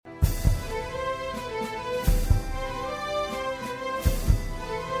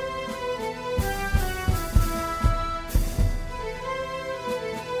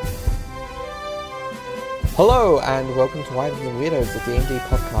Hello and welcome to Wives and Weirdos, a D&D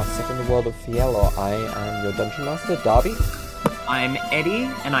podcast set in the world of Fielor. I am your Dungeon Master, Darby. I'm Eddie,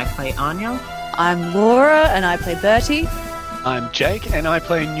 and I play Anya. I'm Laura, and I play Bertie. I'm Jake, and I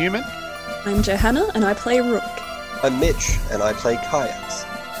play Newman. I'm Johanna, and I play Rook. I'm Mitch, and I play Kayaks.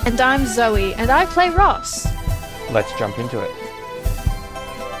 And I'm Zoe, and I play Ross. Let's jump into it.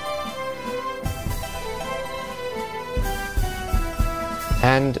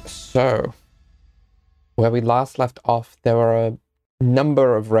 And so, where we last left off, there were a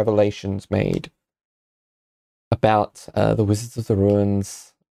number of revelations made about the Wizards of the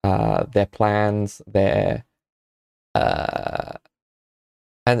Ruins, their plans, and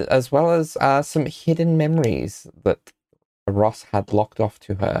as well as some hidden memories that Ross had locked off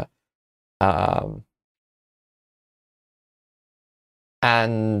to her.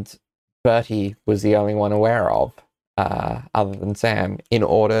 And Bertie was the only one aware of, other than Sam, in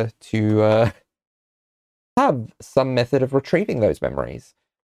order to have some method of retrieving those memories.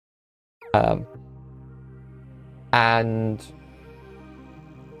 And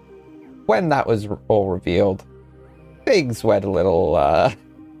when that was all revealed, things went a little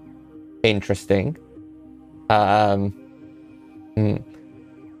interesting.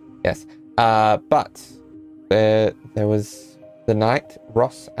 Yes. But there was the night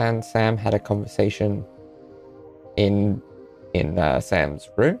Ross and Sam had a conversation in Sam's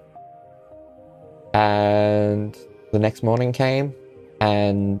room. And the next morning came,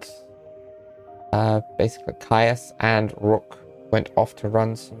 and basically Caius and Rook went off to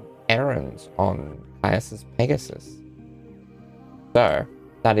run some errands on Caius's Pegasus. So,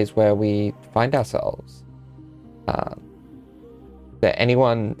 that is where we find ourselves. Is there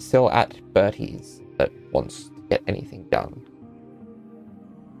anyone still at Bertie's that wants to get anything done?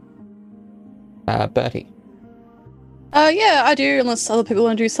 Bertie. Yeah, I do, unless other people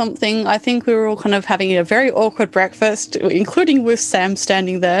want to do something. I think we were all kind of having a very awkward breakfast, including with Sam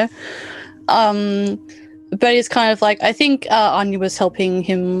standing there. But he's kind of like, I think Anya was helping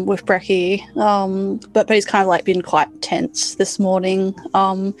him with brekkie, but he's kind of like been quite tense this morning.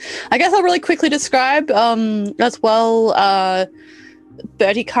 I guess I'll really quickly describe as well.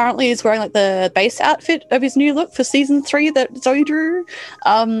 Bertie currently is wearing like the base outfit of his new look for season 3 that Zoe drew,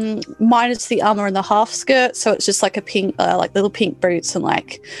 minus the armor and the half skirt. So it's just like a pink, like little pink boots and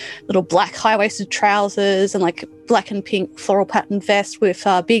like little black high-waisted trousers and like black and pink floral pattern vest with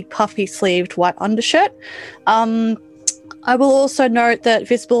big puffy sleeved white undershirt. I will also note that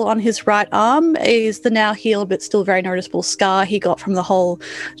visible on his right arm is the now healed but still very noticeable scar he got from the whole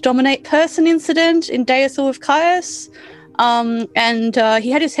Dominate Person incident in Deus with Caius. And he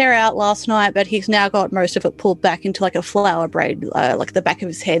had his hair out last night, but he's now got most of it pulled back into like a flower braid, like the back of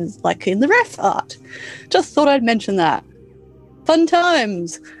his head, like in the ref art. Just thought I'd mention that. Fun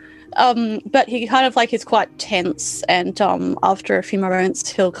times. But he kind of like is quite tense, and after a few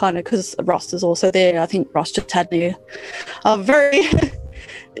moments, he'll kind of, because Ross is also there, I think Ross just had a very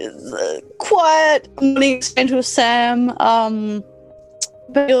quiet morning exchange with Sam.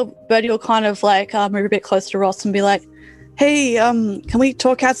 But he'll kind of like move a bit closer to Ross and be like, hey, can we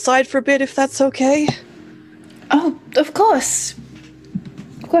talk outside for a bit if that's okay? Oh, of course.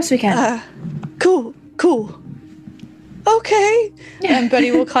 Of course we can. Cool. Okay. Yeah. And Bertie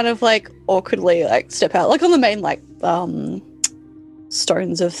will kind of like awkwardly like step out, like on the main like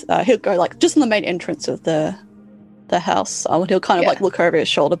stones of he'll go like just on the main entrance of the house. He'll kind of like look over his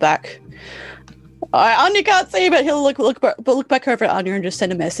shoulder back. Anya can't see, but he'll look back over at Anya and just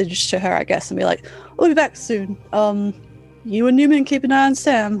send a message to her, I guess, and be like, "We'll be back soon. You and Newman keep an eye on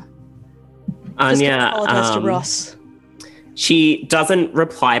Sam." Anya, apologize to Ross. She doesn't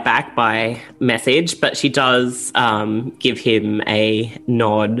reply back by message, but she does give him a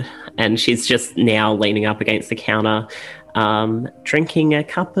nod, and she's just now leaning up against the counter, drinking a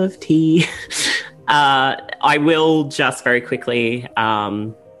cup of tea. I will just very quickly,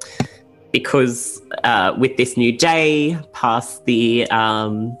 because with this new day past the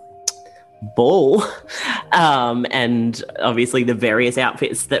ball, and obviously the various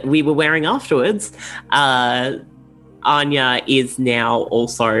outfits that we were wearing afterwards, Anya is now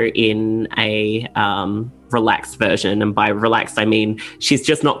also in a relaxed version, and by relaxed I mean she's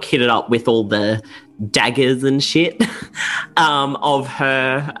just not kitted up with all the daggers and shit of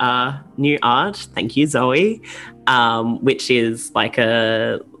her new art. Thank you, Zoe. Which is like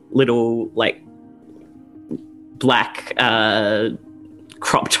a little like black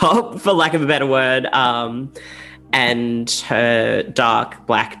crop top, for lack of a better word, and her dark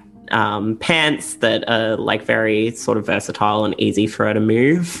black pants that are like very sort of versatile and easy for her to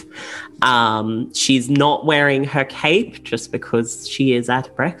move. She's not wearing her cape just because she is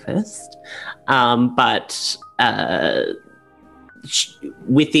at breakfast. But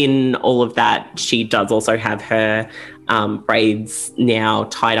within all of that, she does also have her braids now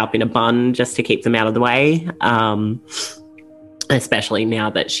tied up in a bun just to keep them out of the way. Especially now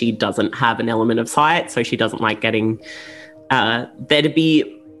that she doesn't have an element of sight, so she doesn't like getting there to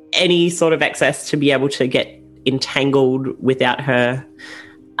be any sort of access to be able to get entangled without her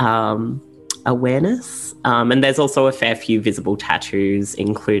awareness. And there's also a fair few visible tattoos,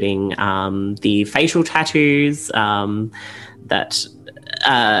 including the facial tattoos that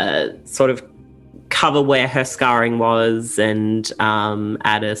sort of cover where her scarring was and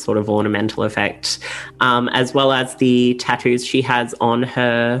add a sort of ornamental effect, as well as the tattoos she has on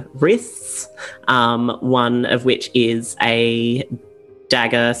her wrists, one of which is a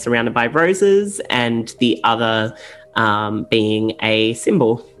dagger surrounded by roses and the other being a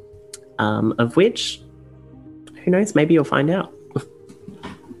symbol, of which, who knows, maybe you'll find out.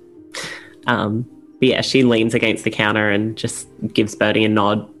 But yeah, she leans against the counter and just gives Birdie a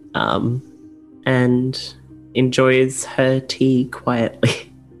nod, and enjoys her tea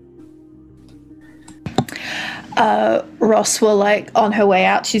quietly. Ross will, like, on her way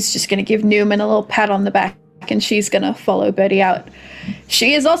out, she's just going to give Newman a little pat on the back and she's going to follow Birdie out.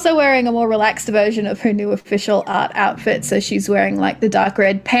 She is also wearing a more relaxed version of her new official art outfit. So she's wearing, like, the dark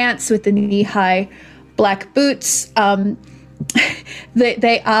red pants with the knee-high black boots.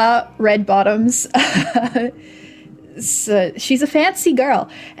 They are red bottoms. So she's a fancy girl.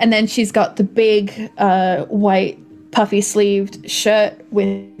 And then she's got the big white puffy-sleeved shirt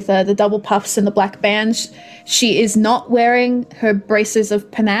with the double puffs and the black bands. She is not wearing her braces of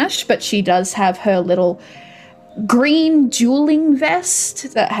panache, but she does have her little green jeweling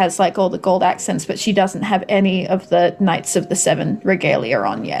vest that has, like, all the gold accents, but she doesn't have any of the Knights of the Seven regalia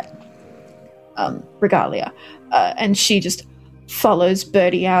on yet. And she just follows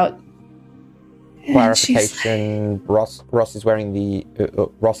Birdie out. Clarification: Ross is wearing the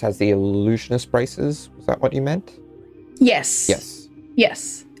Ross has the illusionist braces. Was that what you meant? Yes.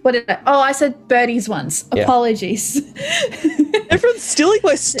 Yes. What did I? Oh, I said Birdie's ones. Yeah. Apologies. Everyone's stealing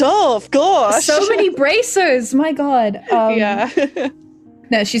my stuff. Gosh. So many bracers. My God. Yeah.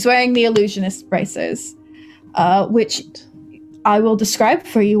 No, she's wearing the illusionist bracers, which I will describe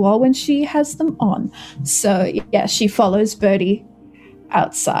for you all when she has them on. So yeah, she follows Birdie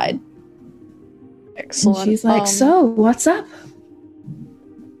outside. Excellent. And she's like, so what's up?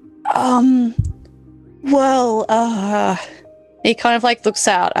 He kind of, like, looks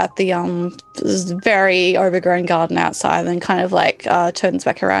out at the this very overgrown garden outside, and then kind of, like, turns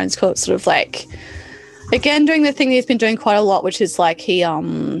back around and sort of, like, again doing the thing that he's been doing quite a lot, which is, like, he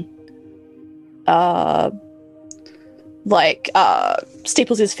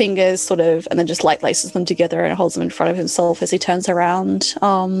steeples his fingers sort of, and then just, like, laces them together and holds them in front of himself as he turns around.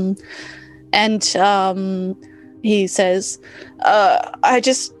 And he says, I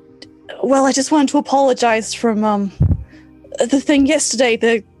just wanted to apologize from the thing yesterday,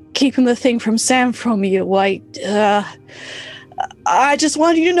 the keeping the thing from Sam from you. I just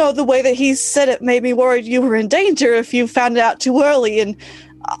wanted you to know the way that he said it made me worried you were in danger if you found it out too early. And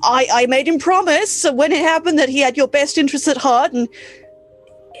I made him promise when it happened that he had your best interests at heart. And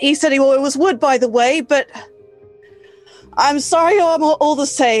he said he always would, by the way, but I'm sorry I'm all the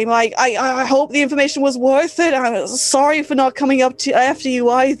same. I hope the information was worth it. I'm sorry for not coming up to after you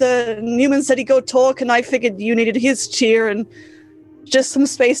either. Newman said he'd go talk, and I figured you needed his cheer and just some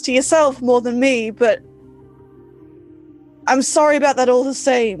space to yourself more than me, but I'm sorry about that all the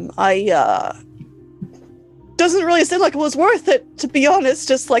same. Doesn't really seem like it was worth it, to be honest,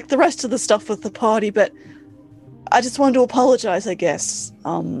 just like the rest of the stuff with the party, but I just wanted to apologize, I guess,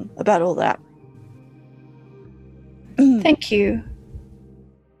 about all that. Thank you.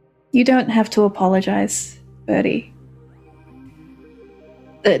 You don't have to apologize, Birdie.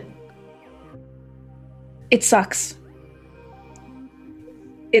 It sucks.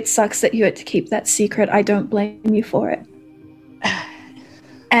 It sucks that you had to keep that secret. I don't blame you for it.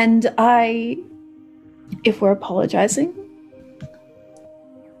 And if we're apologizing,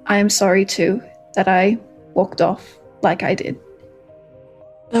 I am sorry too that I walked off like I did.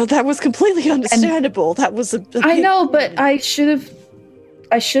 No, that was completely understandable. That was I know, but I should have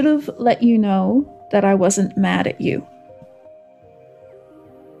let you know that I wasn't mad at you.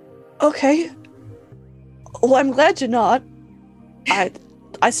 Okay. Well, I'm glad you're not.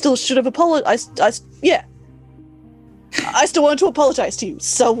 I still should have apologized. Yeah. I still want to apologize to you.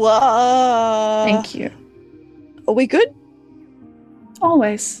 So, Thank you. Are we good?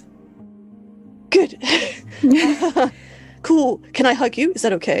 Always. good. Cool. Can I hug you? Is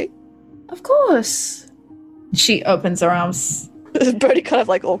that okay? Of course. She opens her arms. Birdie kind of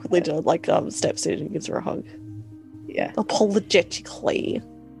like awkwardly steps in and gives her a hug. Yeah. Apologetically.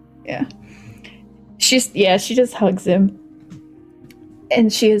 Yeah. She just hugs him.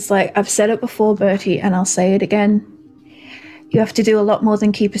 And she is like, I've said it before, Bertie, and I'll say it again. You have to do a lot more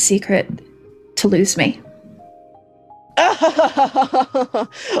than keep a secret to lose me.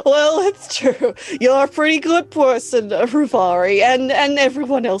 Well, it's true. You're a pretty good person, Ruvari, and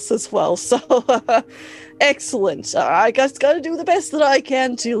everyone else as well. So, excellent. I just got to do the best that I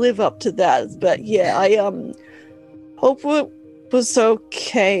can to live up to that. But yeah, I hope it was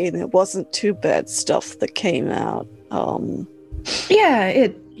okay and it wasn't too bad stuff that came out. Yeah,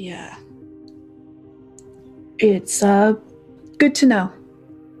 it's good to know.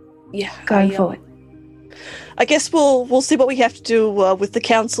 Yeah, going forward. I guess we'll see what we have to do with the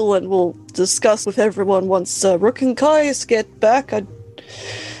council, and we'll discuss with everyone once Rook and Caius get back.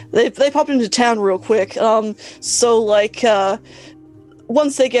 They popped into town real quick.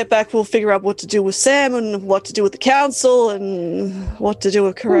 Once they get back, we'll figure out what to do with Sam and what to do with the council and what to do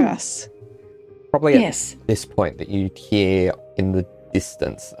with Karas. Probably at this point that you hear in the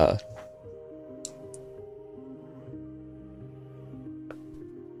distance.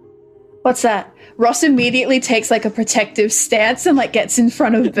 What's that? Ross immediately takes like a protective stance and like gets in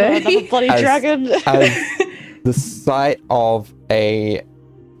front of Bertie. Bloody dragon. As the sight of a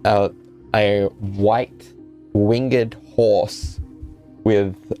white winged horse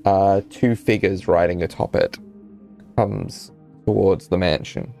with two figures riding atop it comes towards the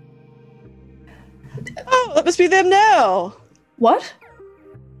mansion. Oh, that must be them now. What?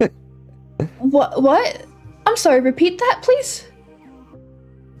 What? I'm sorry, repeat that, please?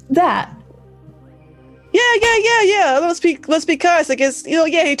 That. Yeah. Must be Kais, I guess.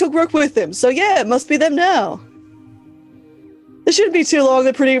 He took Rook with him. So yeah, it must be them now. It shouldn't be too long.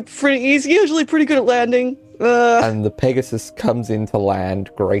 They're pretty easy. Usually pretty good at landing. And the Pegasus comes in to land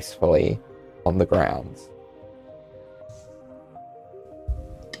gracefully on the grounds.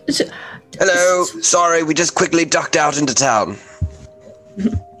 Hello, sorry, we just quickly ducked out into town.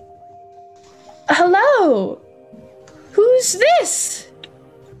 Hello? Who's this?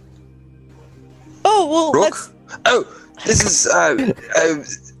 Oh, well, Rook? Oh, this is,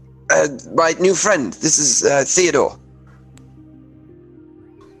 my new friend. This is, Theodore.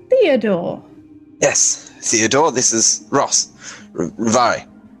 Theodore? Yes, Theodore, this is Ross. Ruvari.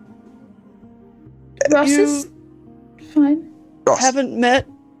 Ross is fine. Ross. Haven't met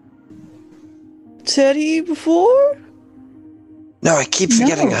Teddy before? No, I keep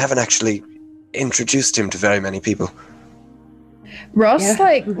forgetting I haven't actually introduced him to very many people. Ross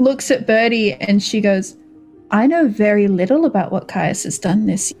looks at Bertie and she goes, I know very little about what Caius has done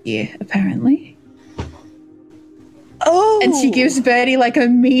this year, apparently. Oh! And she gives Bertie like a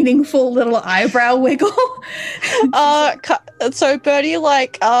meaningful little eyebrow wiggle. So Bertie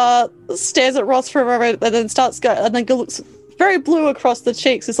stares at Ross for a moment and then looks very blue across the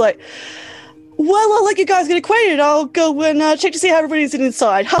cheeks. It's like, well, I'll let you guys get acquainted. I'll go and check to see how everybody's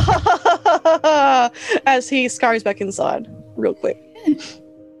inside. As he scurries back inside real quick.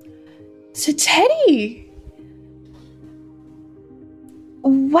 So Teddy.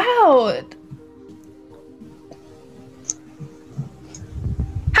 Wow.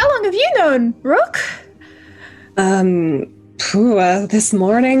 How long have you known Rook? This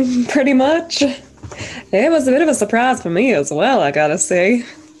morning, pretty much. It was a bit of a surprise for me as well, I gotta say.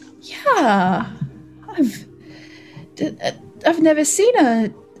 Yeah. I've never seen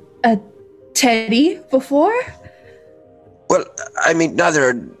a Teddy before. Well, I mean,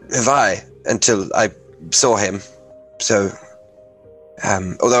 neither have I until I saw him. So,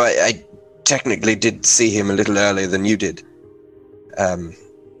 although I technically did see him a little earlier than you did.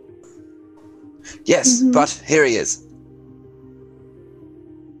 Yes, but here he is.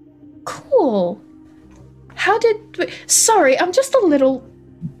 Cool. How did we... Sorry, I'm just a little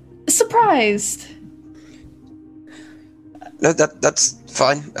surprised. No, that's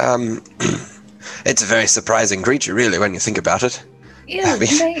fine. It's a very surprising creature, really, when you think about it. Yeah,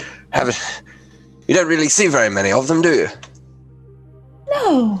 you don't really see very many of them, do you?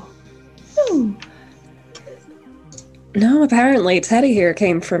 No. No, apparently Teddy here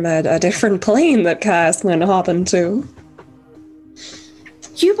came from a different plane that Caius went hopping to.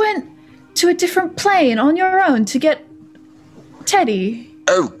 You went to a different plane on your own to get Teddy?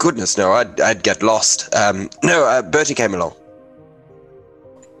 Oh, goodness, no, I'd get lost. No, Bertie came along.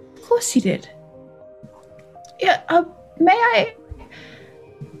 Of course he did. Yeah, may I...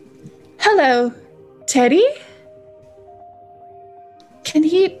 Hello, Teddy? Can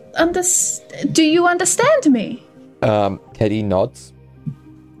he do you understand me? Teddy nods.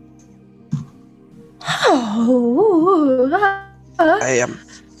 Oh,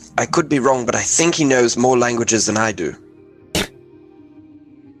 I could be wrong, but I think he knows more languages than I do.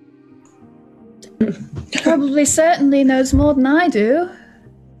 probably certainly knows more than I do.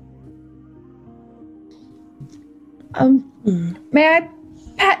 May I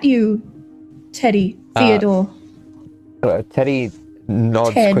pat you, Teddy, Theodore? Teddy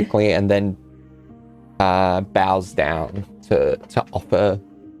nods Ted. quickly and then bows down to offer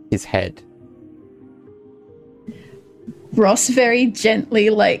his head. Ross very gently,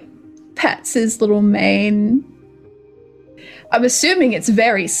 pats his little mane. I'm assuming it's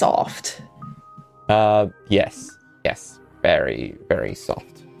very soft. Yes. Very, very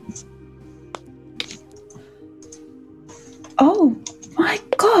soft. Oh, my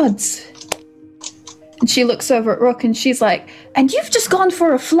God. And she looks over at Rook and she's like, and you've just gone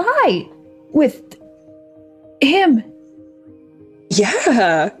for a fly with him.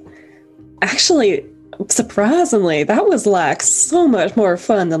 Yeah. Actually, surprisingly, that was so much more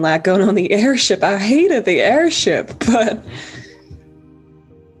fun than going on the airship. I hated the airship, but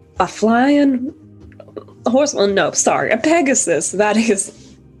a flying horse, a Pegasus, that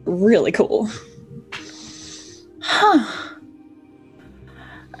is really cool. Huh.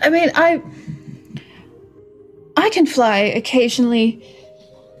 I mean, I can fly occasionally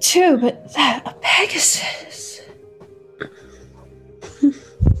too, but a Pegasus.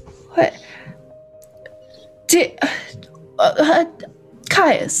 What?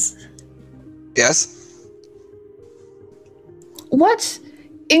 Caius. Yes? What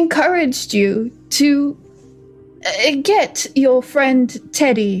encouraged you to get your friend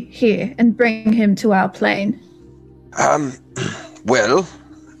Teddy here and bring him to our plane? Well,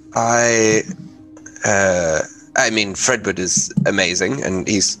 I mean, Fredwood is amazing, and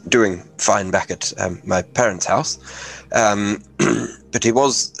he's doing fine back at my parents' house. But he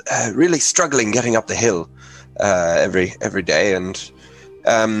was really struggling getting up the hill every day, and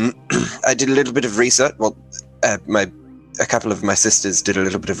I did a little bit of research. Well, a couple of my sisters did a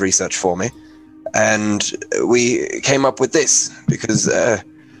little bit of research for me, and we came up with this because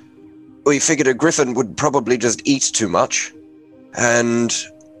we figured a griffin would probably just eat too much, and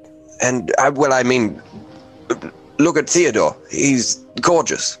I mean, look at Theodore. He's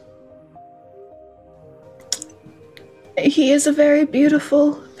gorgeous. He is a very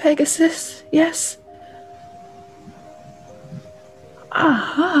beautiful Pegasus, yes.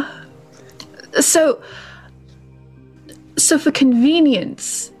 Aha. So for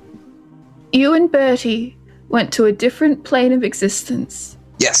convenience, you and Bertie went to a different plane of existence.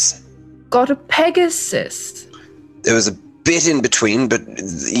 Yes. Got a Pegasus. There was a bit in between, but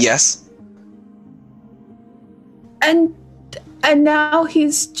yes. And now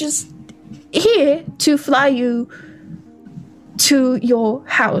he's just here to fly you to your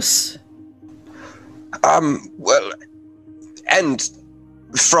house. Well, and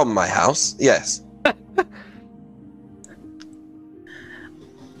from my house, yes.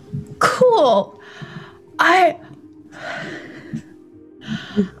 Cool. I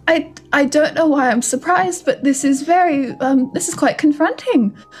don't know why I'm surprised, but this is very this is quite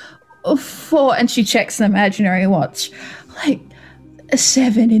confronting. And she checks an imaginary watch.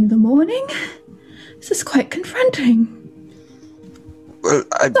 7 a.m. This is quite confronting. Well,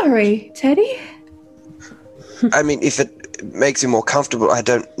 Sorry, Teddy. I mean, if it makes you more comfortable, I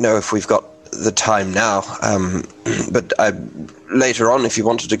don't know if we've got the time now. But later on, if you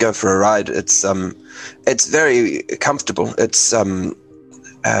wanted to go for a ride, it's very comfortable. It's well,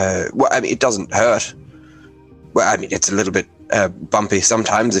 I mean, it doesn't hurt. Well, I mean, it's a little bit bumpy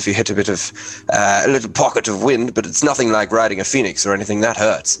sometimes if you hit a bit of a little pocket of wind, but it's nothing like riding a phoenix or anything that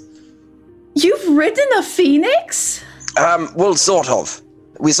hurts. You've ridden a phoenix? Well, sort of.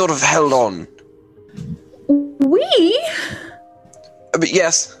 We sort of held on. We? But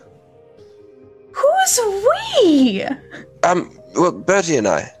yes. Who's we? Well, Bertie and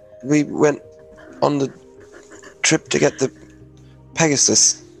I, we went on the trip to get the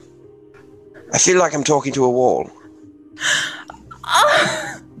Pegasus. I feel like I'm talking to a wall.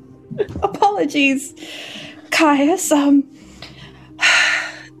 Apologies, Caius.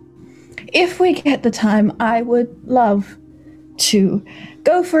 If we get the time, I would love to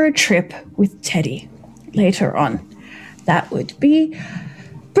go for a trip with Teddy later on. That would be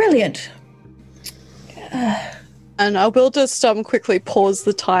brilliant. And I will just quickly pause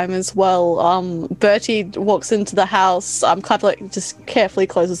the time as well. Bertie walks into the house, kind of like just carefully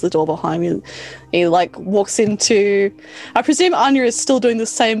closes the door behind me. He like walks into, I presume Anya is still doing the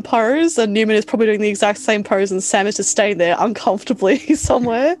same pose and Newman is probably doing the exact same pose and Sam is just staying there uncomfortably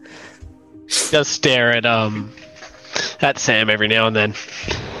somewhere. He does stare at Sam every now and then.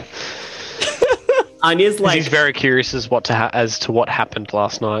 Anya's like, he's very curious as to what happened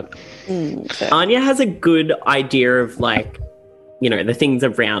last night. Okay. Anya has a good idea of like, the things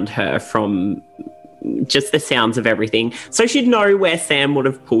around her from just the sounds of everything. So she'd know where Sam would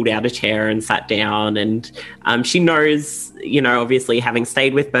have pulled out a chair and sat down, and she knows, obviously having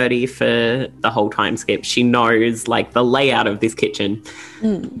stayed with Bertie for the whole time skip, she knows like the layout of this kitchen.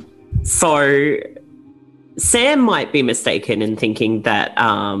 So Sam might be mistaken in thinking that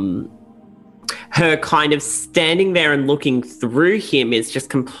her kind of standing there and looking through him is just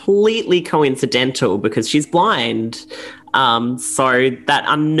completely coincidental because she's blind. So that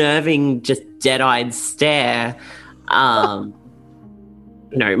unnerving, just dead-eyed stare, must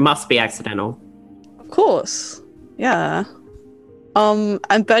be accidental. Of course. Yeah.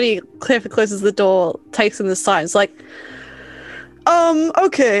 And Bertie carefully closes the door, takes in the signs, like,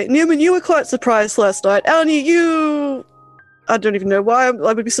 okay, Newman, you were quite surprised last night. Anya, I don't even know why I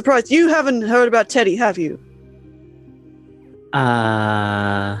would be surprised. You haven't heard about Teddy, have you?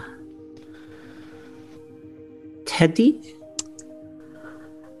 Teddy?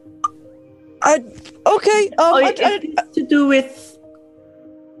 Okay.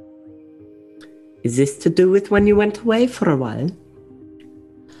 Is this to do with when you went away for a while?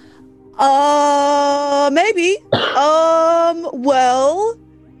 Maybe. Well,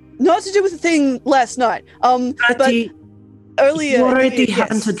 not to do with the thing last night. But earlier, you already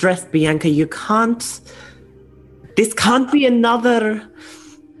haven't addressed Bianca. You can't. This can't be another.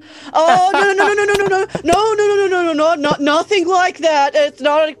 Oh no! Nothing like that. It's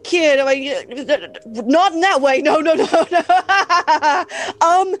not a kid. I mean, not in that way. No.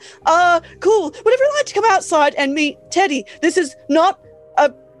 Cool. Would everyone like to come outside and meet Teddy? This is not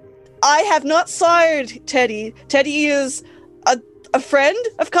a. I have not sired Teddy. Teddy is a friend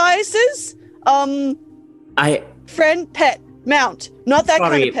of Caius's. Friend, pet, mount. Not that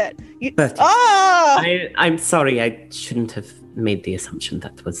kind of pet. I'm sorry. I shouldn't have made the assumption.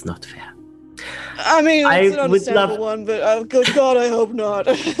 That was not fair. I mean, it's an understandable one, but good God, I hope not.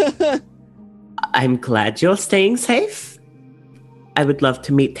 I'm glad you're staying safe. I would love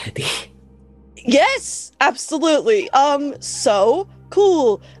to meet Teddy. Yes, absolutely. So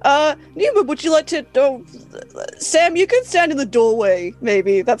cool. Newman, would you like to? Sam, you can stand in the doorway.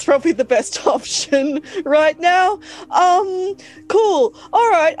 Maybe that's probably the best option right now. Cool. All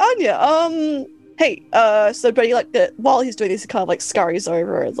right, Anya. Hey. So, Bertie, while he's doing this, he kind of like scurries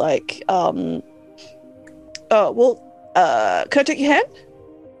over, and like, can I take your hand?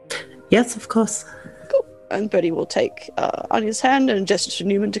 Yes, of course. Cool. And Bertie will take Anya's hand and gesture to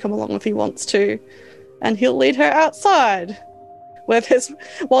Newman to come along if he wants to, and he'll lead her outside. Where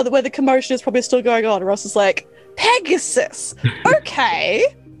the commotion is probably still going on. Ross is like, Pegasus! Okay!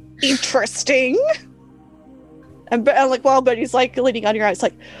 Interesting! And like, while Bertie's like leading on your eyes,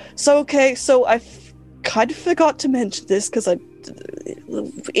 like, so I kind of forgot to mention this because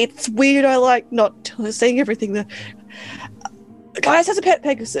it's weird. I like not saying everything. The Gaius has a pet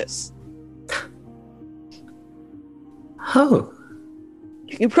Pegasus. Oh.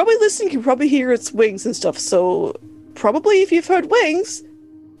 You can probably listen, you can probably hear its wings and stuff, so probably if you've heard wings,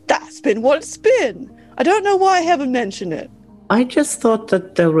 that's been what it's been. I don't know why I haven't mentioned it. I just thought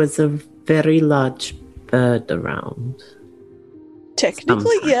that there was a very large bird around.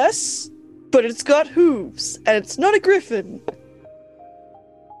 Technically, yes, but it's got hooves, and it's not a griffin.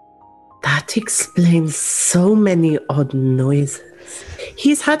 That explains so many odd noises.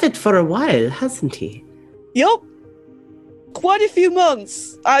 He's had it for a while, hasn't he? Yup. Quite a few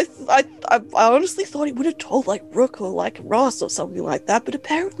months. I honestly thought he would have told like Rook or like Ross or something like that, but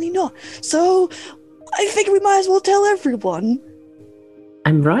apparently not. So I figure we might as well tell everyone.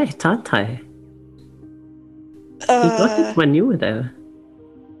 I'm right, aren't I? He got it when you were there.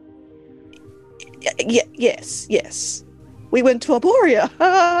 Yes. We went to Arborea.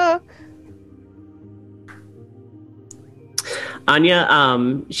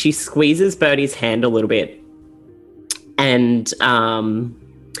 Anya, she squeezes Bertie's hand a little bit. And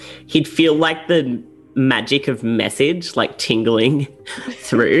he'd feel like the magic of message, like tingling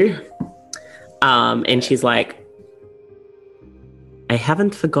through. And she's like, I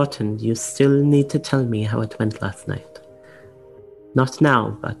haven't forgotten. You still need to tell me how it went last night. Not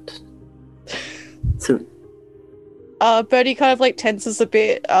now, but soon. Bertie kind of like tenses a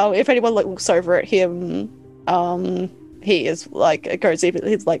bit. If anyone like looks over at him, He is like goes even.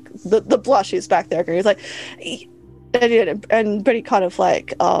 He's like the blush is back there. He's like, and Betty kind of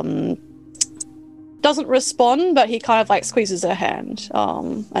like doesn't respond, but he kind of like squeezes her hand.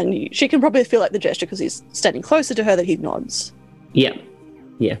 And she can probably feel like the gesture because he's standing closer to her that he nods. Yeah.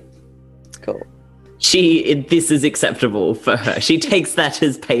 Cool. This is acceptable for her. She takes that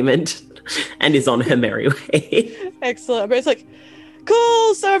as payment and is on her merry way. Excellent. But it's like,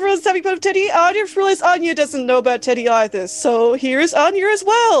 cool, so everyone's having fun with Teddy. I just realized Anya doesn't know about Teddy either, so here's Anya as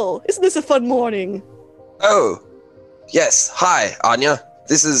well. Isn't this a fun morning? Oh, yes. Hi, Anya.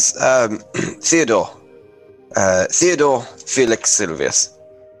 This is Theodore. Theodore Felix Silvius.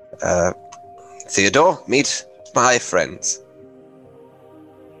 Theodore, meet my friends.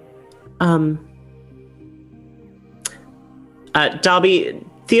 Darby,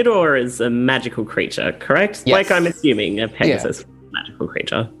 Theodore is a magical creature, correct? Yes. Like I'm assuming a Pegasus magical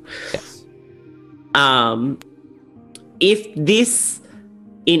creature. Yes. If this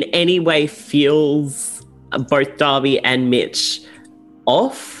in any way feels both Darby and Mitch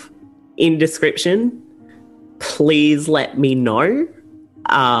off in description, please let me know.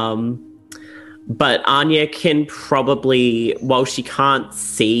 But Anya can probably, while she can't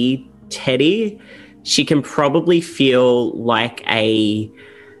see Teddy, she can probably feel like a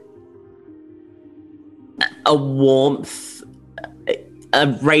warmth, a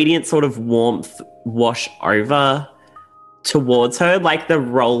radiant sort of warmth wash over towards her, like the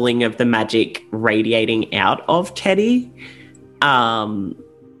rolling of the magic radiating out of Teddy.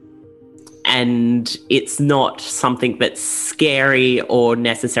 And it's not something that's scary or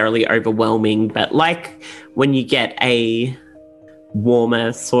necessarily overwhelming, but like when you get a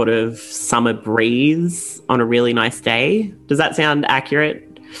warmer sort of summer breeze on a really nice day. Does that sound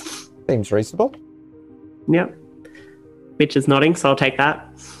accurate? Seems reasonable. Yep. Mitch is nodding, so I'll take that.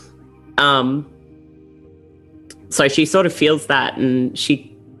 So she sort of feels that and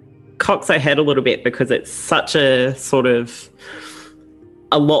she cocks her head a little bit because it's such a sort of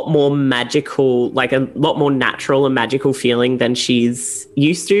a lot more magical, like a lot more natural and magical feeling than she's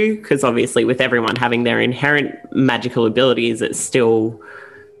used to, because obviously with everyone having their inherent magical abilities, it's still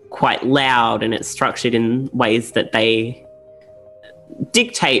quite loud and it's structured in ways that they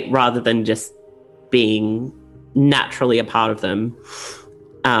dictate rather than just being naturally a part of them.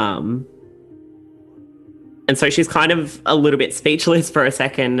 And so she's kind of a little bit speechless for a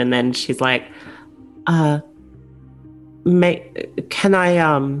second, and then she's like, can I,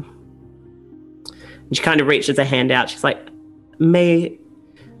 and she kind of reaches a hand out. She's like, may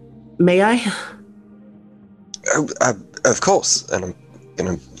I? Of course. And I'm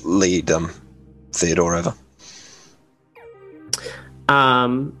going to lead Theodore over.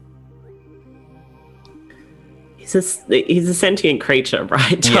 He's a sentient creature,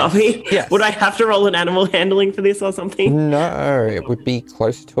 right, Darby? Yes. Would I have to roll an animal handling for this or something? No, it would be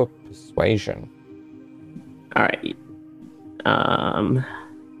close to a persuasion. All right.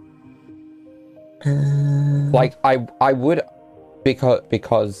 Like I would,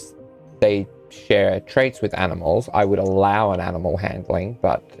 because they share traits with animals, I would allow an animal handling,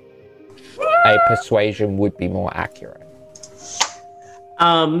 but a persuasion would be more accurate.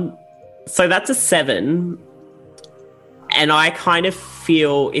 So that's a 7. And I kind of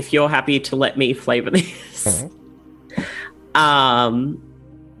feel, if you're happy to let me flavor this,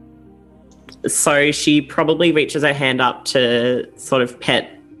 so she probably reaches her hand up to sort of pet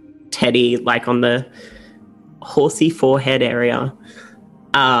Teddy, like on the horsey forehead area.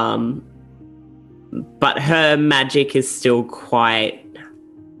 But her magic is still quite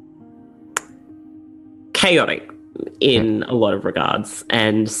chaotic in a lot of regards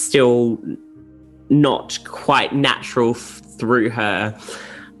and still not quite natural through her.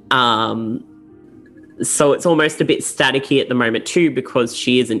 So it's almost a bit staticky at the moment too, because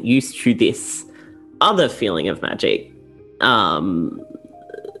she isn't used to this other feeling of magic.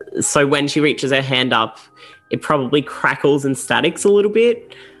 So when she reaches her hand up, it probably crackles and statics a little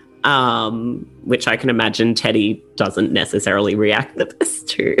bit, which I can imagine Teddy doesn't necessarily react the best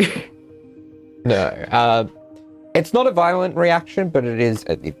to. No, it's not a violent reaction, but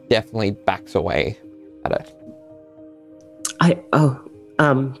it definitely backs away at it.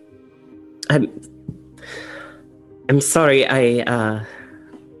 I'm sorry, I'm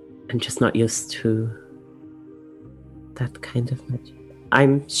just not used to that kind of magic.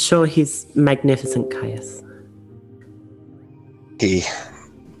 I'm sure he's magnificent, Caius. He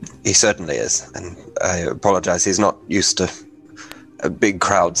certainly is, and I apologize, he's not used to big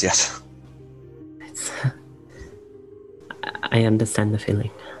crowds yet. I understand the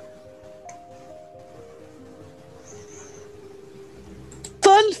feeling.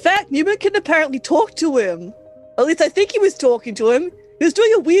 Fun fact, Newman can apparently talk to him. At least I think he was talking to him. He was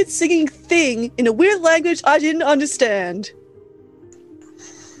doing a weird singing thing in a weird language I didn't understand.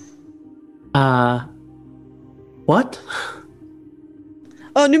 What?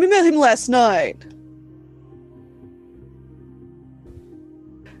 Oh, Newman met him last night.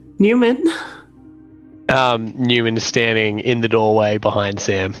 Newman? Newman is standing in the doorway behind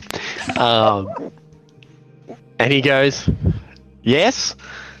Sam. And he goes, yes?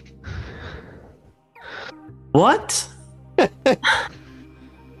 What?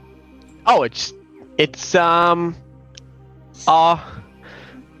 Oh,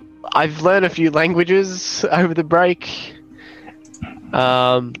 I've learned a few languages over the break.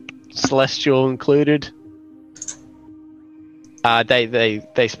 Celestial included.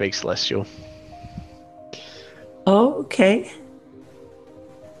 They speak Celestial. Oh, okay.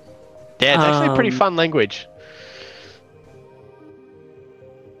 Yeah, it's actually a pretty fun language.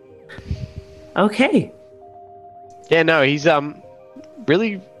 Okay. Yeah, no, he's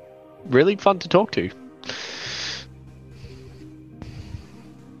really, really fun to talk to.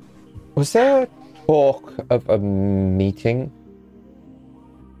 Was there talk of a meeting?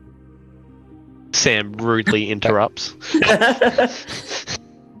 Sam rudely interrupts.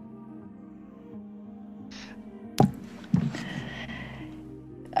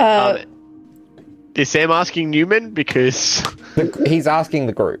 Is Sam asking Newman? Because He's asking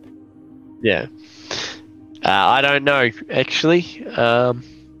the group. yeah, I don't know actually.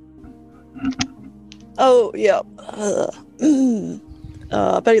 Oh, yeah.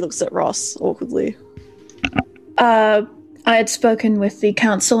 Betty looks at Ross awkwardly. I had spoken with the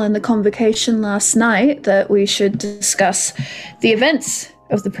council in the convocation last night that we should discuss the events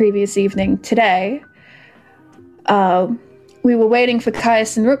of the previous evening today. We were waiting for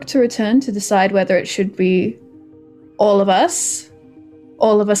Caius and Rook to return to decide whether it should be all of us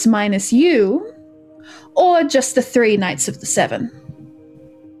minus you, or just the 3 Knights of the Seven.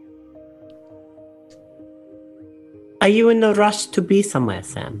 Are you in a rush to be somewhere,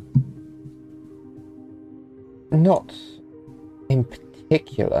 Sam? Not in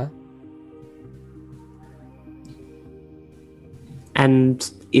particular.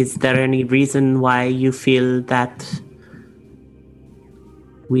 And is there any reason why you feel that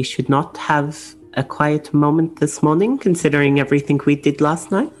we should not have a quiet moment this morning, considering everything we did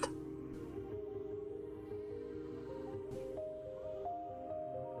last night?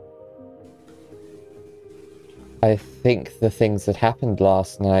 I think the things that happened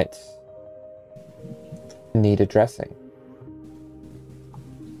last night need addressing.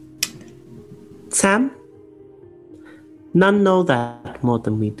 Sam? None know that more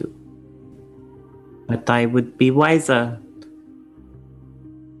than we do. But I would be wiser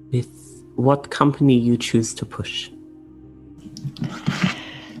with what company you choose to push.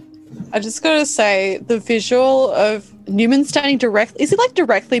 I just gotta say, the visual of Newman standing directly... Is he, like,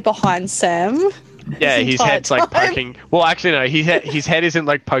 directly behind Sam? Yeah, his entire head's like time? poking. Well, actually, no. His head isn't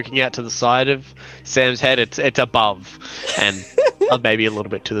like poking out to the side of Sam's head. It's above, and maybe a little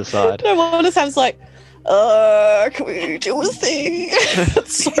bit to the side. No wonder Sam's like, can we do a thing?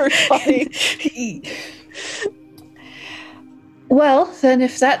 It's so funny. Well, then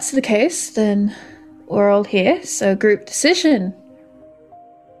if that's the case, then we're all here, so group decision.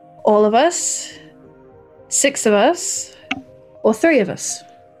 All of us, 6 of us, or 3 of us.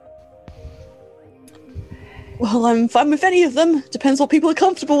 Well, I'm fine with any of them. Depends what people are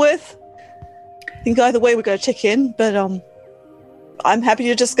comfortable with. I think either way we're going to check in, but I'm happy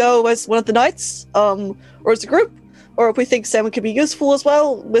to just go as one of the knights, or as a group, or if we think Sam could be useful as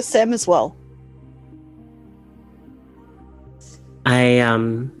well, with Sam as well.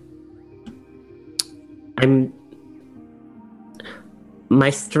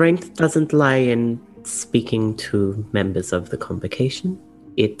 My strength doesn't lie in speaking to members of the convocation.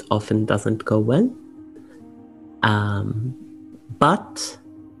 It often doesn't go well. But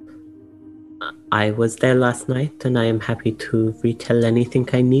I was there last night, and I am happy to retell anything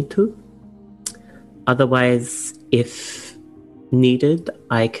I need to. Otherwise, if needed,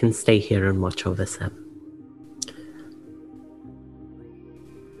 I can stay here and watch over Sam.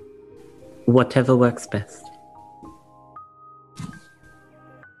 Whatever works best.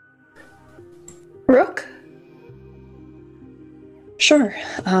 Rook? Sure.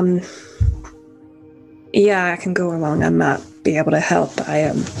 Yeah, I can go along. I might be able to help.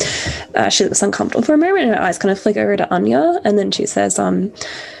 She looks uncomfortable for a moment, and her eyes kind of flicker to Anya, and then she says, I've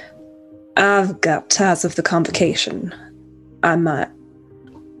got ties with the convocation. I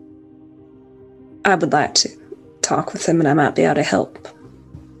would like to talk with him, and I might be able to help.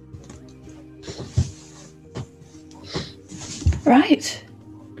 Right.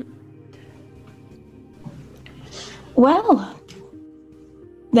 Well,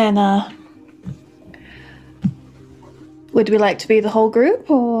 then, would we like to be the whole group,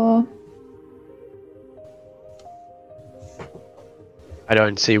 or? I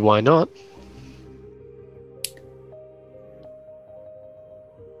don't see why not.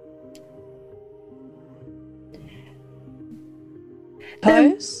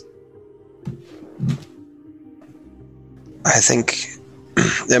 Pose? I think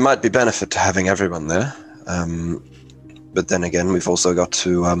there might be benefit to having everyone there. But then again, we've also got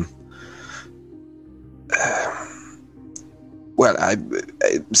to... well, I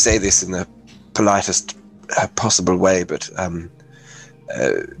say this in the politest possible way, but,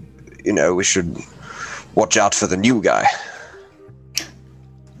 we should watch out for the new guy.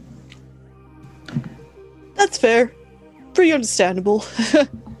 That's fair. Pretty understandable.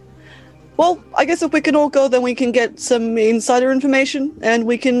 Well, I guess if we can all go, then we can get some insider information, and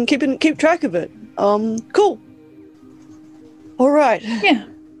we can keep track of it. Cool. All right. Yeah.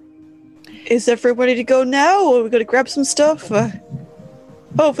 Is everybody to go now, or we gotta grab some stuff?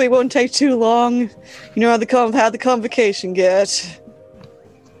 Hopefully, it won't take too long. You know how the convocation get,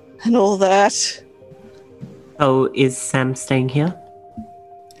 and all that. Oh, is Sam staying here?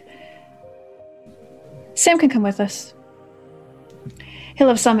 Sam can come with us. He'll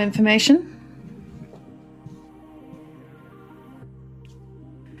have some information.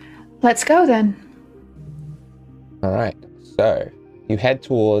 Let's go then. All right. So you head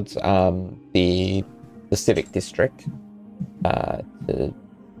towards the civic district to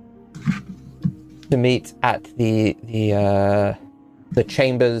meet at the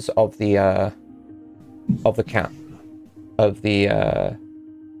chambers of the count of the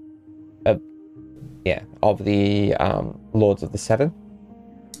Lords of the Seven.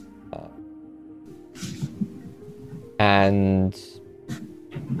 And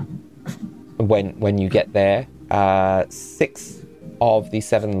when you get there, 6 of the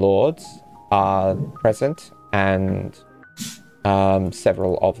 7 lords are present, and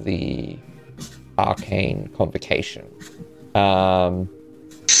several of the arcane convocation.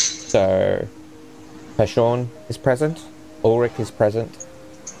 So Pashorn is present, Ulrich is present,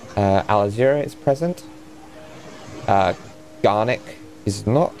 Alazira is present, Garnick is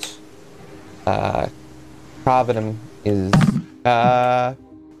not, Carvenham is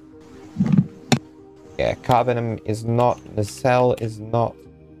Carvenham is not, Nacelle is not,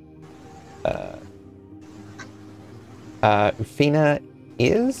 Ufina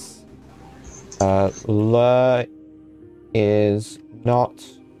is, Lur is not,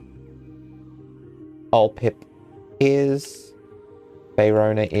 Ulpip is,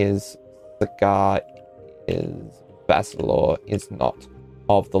 Bayrona is, Cigar is, Vassalor is not.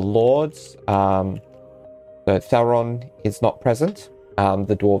 Of the lords, so Thalron is not present,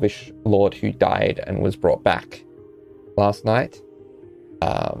 the dwarvish lord who died and was brought back last night.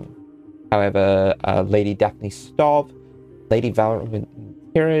 However, Lady Daphne Stov, Lady Valorant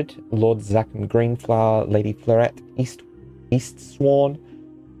Pirid, Lord Zachem Greenflower, Lady Florette Eastsworn,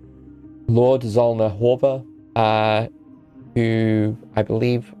 Lord Zolna Horva, who I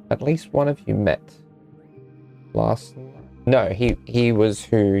believe at least one of you met last night. No, he was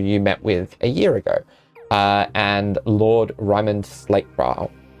who you met with a year ago. And Lord Raymond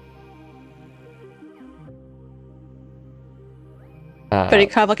Slatebrow. But he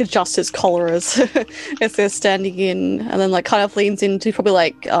kind of like adjusts his collar as they're standing in, and then like kind of leans into probably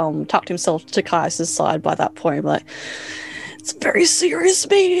like tucked himself to Caius' side by that point. Like, it's a very serious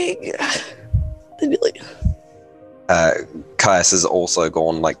meeting. They'd be like, Caius has also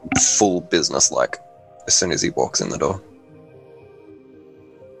gone like full business like as soon as he walks in the door.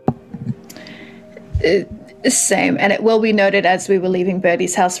 Same, and it will be noted as we were leaving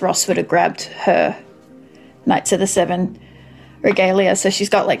Birdie's house, Ross would have grabbed her Knights of the Seven regalia, so she's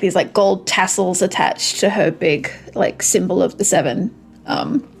got like these like gold tassels attached to her big like symbol of the seven,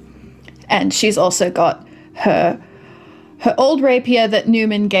 and she's also got her old rapier that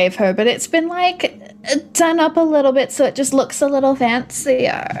Newman gave her, but it's been like done up a little bit so it just looks a little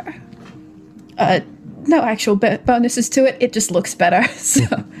fancier. No actual bonuses to it, it just looks better. So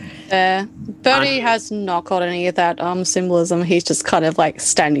Birdie has not got any of that symbolism. He's just kind of like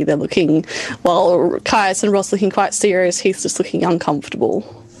standing there looking, while Caius and Ross looking quite serious, he's just looking uncomfortable.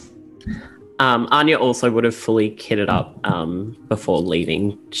 Anya also would have fully kitted up before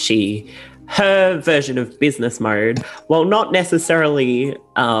leaving. Her version of business mode, while not necessarily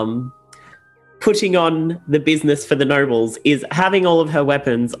putting on the business for the nobles, is having all of her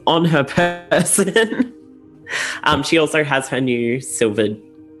weapons on her person. She also has her new silvered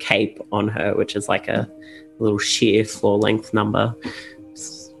cape on her, which is like a little sheer floor length number.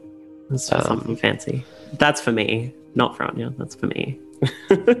 It's something fancy. That's for me. Not for Anya. That's for me.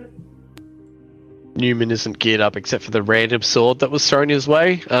 Newman isn't geared up except for the random sword that was thrown his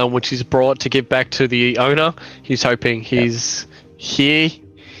way, which he's brought to give back to the owner. He's hoping he's here.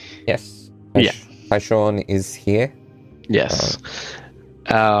 Yes. Yeah. Paishon is here. Yes.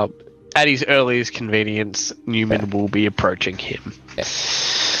 At his earliest convenience, Newman will be approaching him.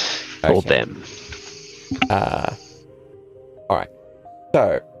 Or them. Alright.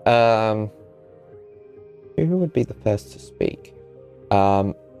 So, who would be the first to speak?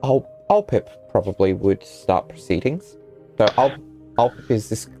 Ulpip probably would start proceedings. So Ulpip is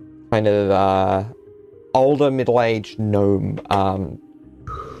this kind of older, middle-aged gnome,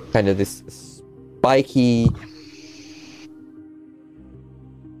 kind of this spiky.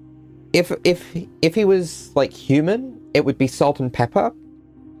 If he was like human, it would be salt and pepper,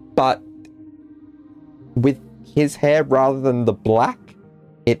 but with his hair rather than the black,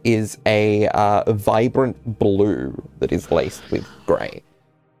 it is a vibrant blue that is laced with grey.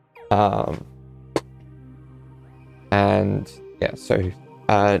 And yeah, so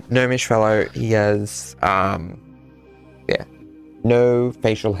gnomish fellow, he has no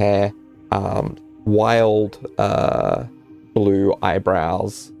facial hair, wild blue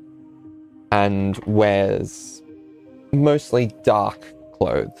eyebrows, and wears mostly dark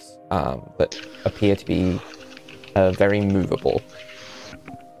clothes that appear to be very movable.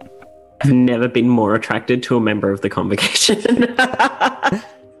 I've never been more attracted to a member of the convocation.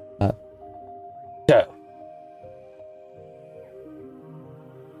 So,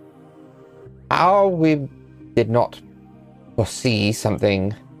 how we did not foresee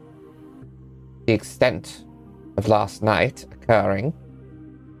something the extent of last night occurring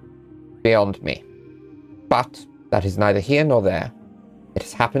beyond me. But that is neither here nor there. It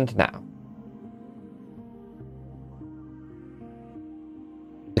has happened now.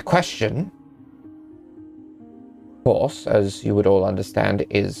 The question, of course, as you would all understand,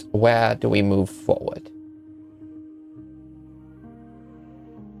 is where do we move forward?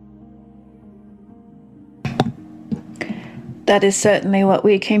 That is certainly what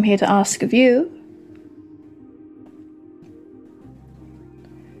we came here to ask of you.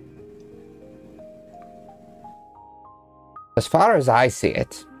 As far as I see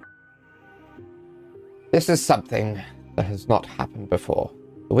it, this is something that has not happened before.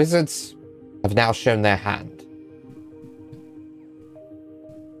 The wizards have now shown their hand.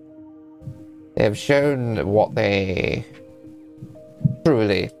 They have shown what they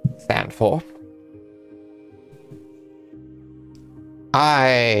truly stand for.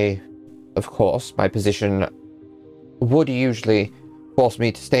 Of course, my position would usually force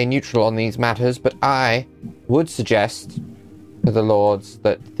me to stay neutral on these matters, but I would suggest to the lords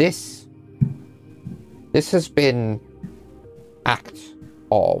that this has been act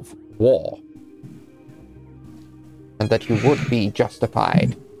of war, and that you would be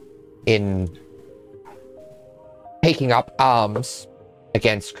justified in taking up arms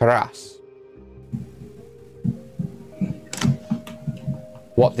against Karas.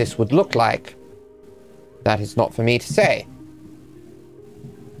 What this would look like, that is not for me to say.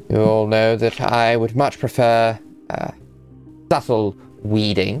 You all know that I would much prefer subtle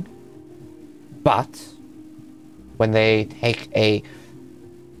weeding, but when they take a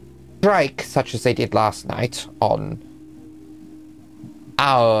strike such as they did last night on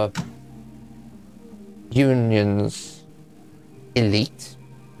our union's elite,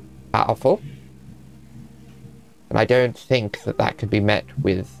 powerful, and I don't think that that could be met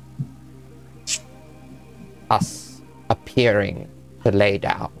with us appearing to lay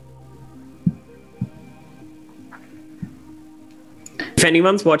down. If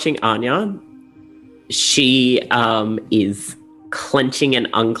anyone's watching Anya, she is clenching and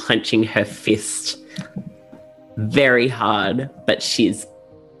unclenching her fist very hard, but she's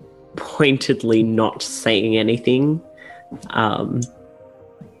pointedly not saying anything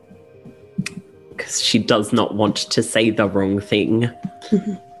because she does not want to say the wrong thing.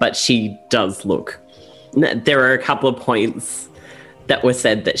 But she does look... There are a couple of points that were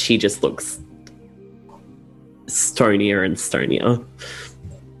said that she just looks stonier and stonier.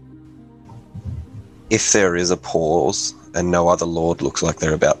 If there is a pause and no other lord looks like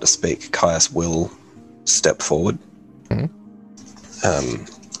they're about to speak, Caius will step forward.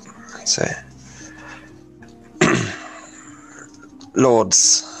 Let's say,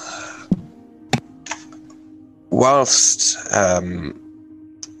 lords, whilst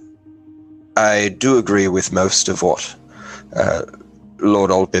I do agree with most of what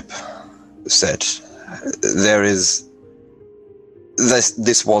Lord Ulpip said, there is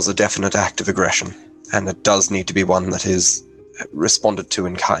this was a definite act of aggression, and it does need to be one that is responded to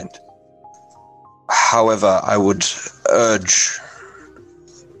in kind. However, I would urge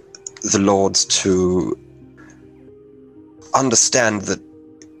the lords to understand that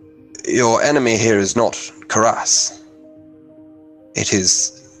your enemy here is not Karas. It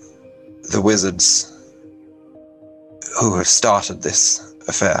is the wizards who have started this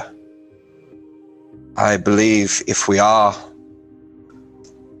affair. I believe if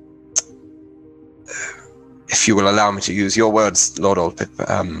you will allow me to use your words, Lord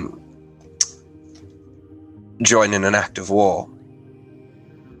Oldpip, join in an act of war,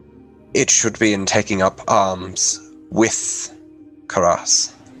 it should be in taking up arms with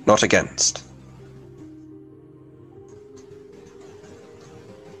Karas, not against.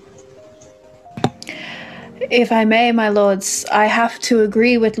 If I may, my lords, I have to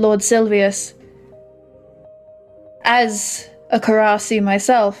agree with Lord Silvius. As a Karasi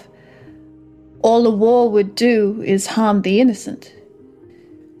myself, all a war would do is harm the innocent.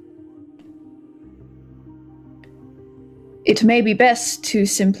 It may be best to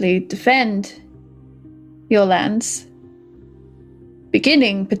simply defend your lands,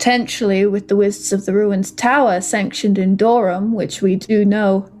 beginning potentially with the Wizards of the Ruins Tower sanctioned in Dorum, which we do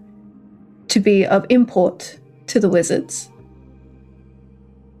know to be of import to the wizards,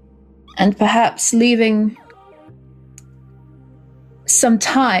 and perhaps leaving some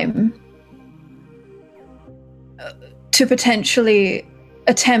time to potentially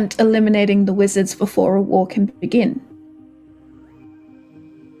attempt eliminating the wizards before a war can begin.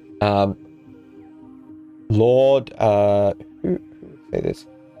 Lord, who would say this?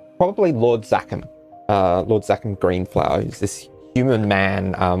 Probably Lord Zachem. Lord Zachem Greenflower, who's this human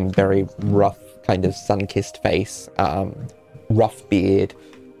man, very rough, kind of sun-kissed face, rough beard,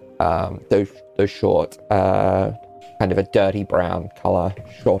 those short, kind of a dirty brown color,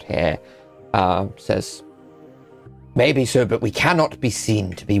 short hair, says, "Maybe so, but we cannot be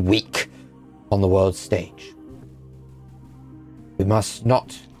seen to be weak on the world stage. We must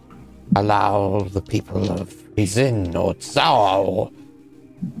not allow the people of Izin or Tsawa or,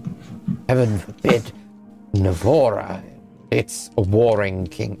 heaven forbid, Navora, its warring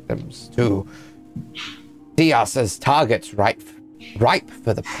kingdoms, to see us as targets ripe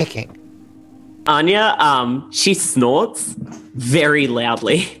for the picking." Anya, she snorts very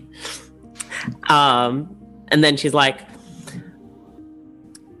loudly. And then she's like,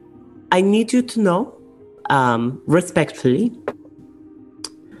 "I need you to know, respectfully,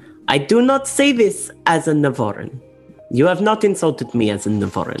 I do not say this as a Navoran. You have not insulted me as a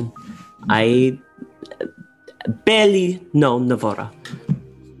Navoran. I barely know Navora.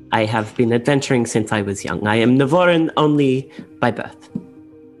 I have been adventuring since I was young. I am Navoran only by birth.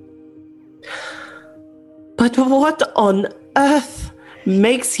 But what on earth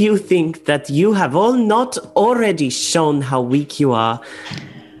makes you think that you have all not already shown how weak you are,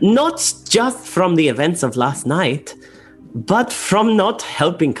 not just from the events of last night, but from not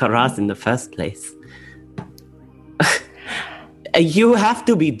helping Karas in the first place? You have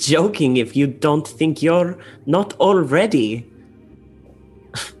to be joking if you don't think you're not already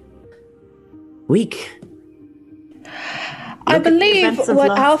weak. I believe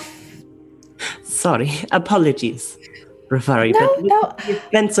what our... Sorry, apologies, Ravari, but the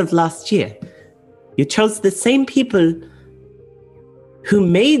events of last year, you chose the same people who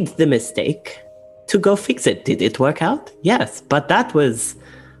made the mistake to go fix it. Did it work out? Yes, but that was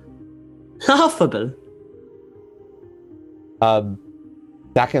laughable.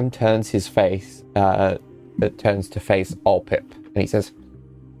 Zachem turns his face, turns to face Olpip, and he says,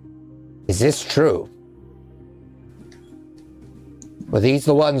 "Is this true? Were these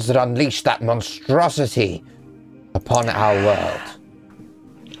the ones that unleashed that monstrosity upon our world?"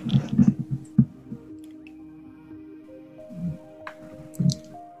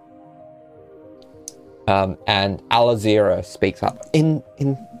 And Alazira speaks up.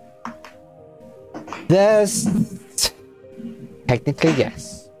 There's... Technically,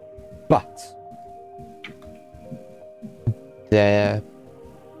 yes. But there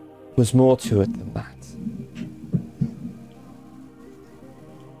was more to it than that.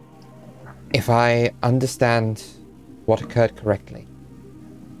 If I understand what occurred correctly,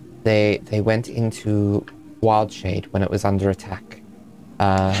 they went into Wildshade when it was under attack.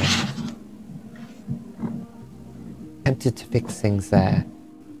 Attempted to fix things there.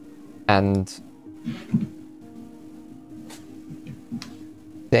 And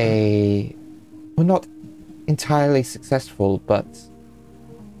they were not entirely successful, but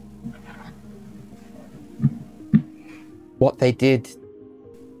what they did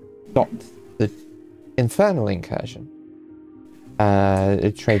stopped the infernal incursion.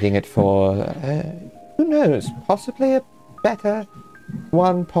 Trading it for, who knows, possibly a better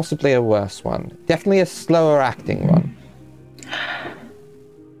one, possibly a worse one. Definitely a slower acting one.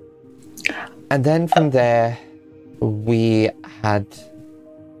 And then from there, we had...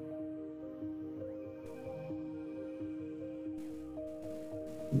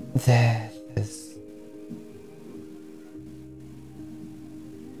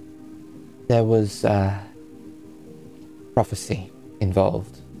 There was prophecy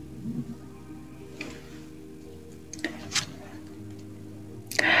involved.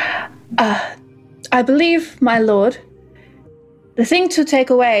 I believe, my lord, the thing to take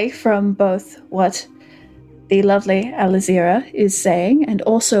away from both what the lovely Alizira is saying and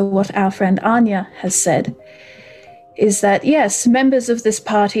also what our friend Anya has said is that, yes, members of this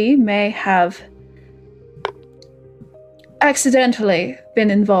party may have accidentally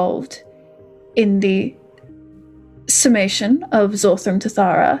been involved in the summation of Zorthram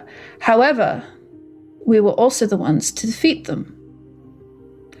Tathara. However, we were also the ones to defeat them.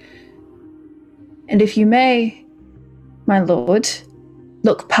 And if you may, my lord,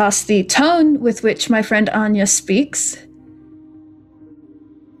 look past the tone with which my friend Anya speaks,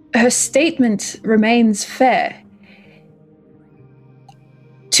 her statement remains fair.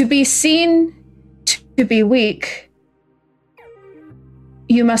 To be seen to be weak,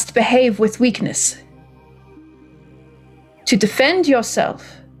 you must behave with weakness. To defend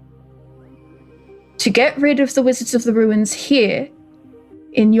yourself, to get rid of the Wizards of the Ruins here,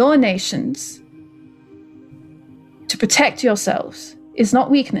 in your nations, to protect yourselves, is not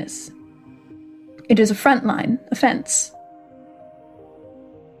weakness. It is a frontline offense.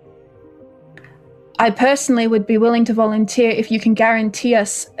 I personally would be willing to volunteer if you can guarantee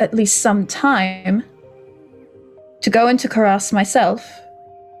us at least some time to go into Karas myself,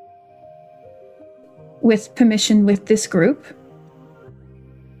 with permission with this group,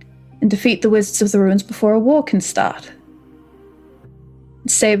 and defeat the Wizards of the Ruins before a war can start.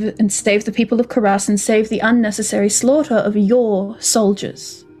 Save the people of Karas and save the unnecessary slaughter of your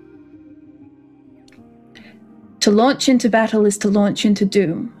soldiers. To launch into battle is to launch into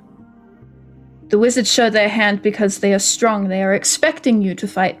doom. The wizards show their hand because they are strong. They are expecting you to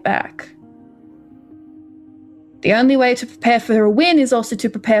fight back. The only way to prepare for a win is also to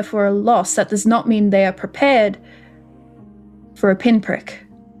prepare for a loss. That does not mean they are prepared for a pinprick.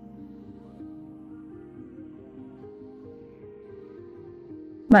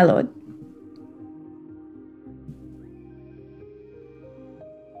 My lord.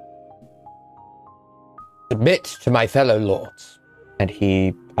 Submit to my fellow lords. And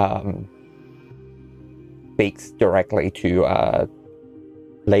he speaks directly to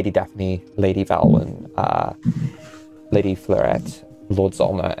Lady Daphne, Lady Valwyn, Lady Fleurette, Lord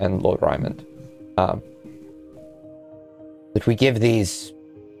Zolna, and Lord Raymond. That we give these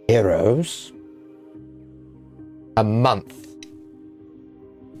heroes a month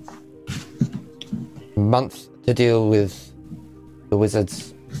to deal with the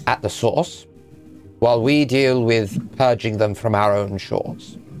wizards at the source, while we deal with purging them from our own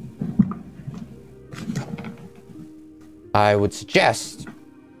shores. I would suggest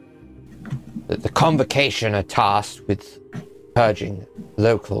that the convocation are tasked with purging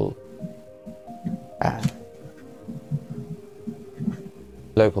local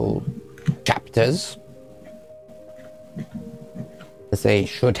chapters, as they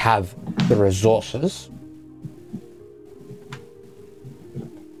should have the resources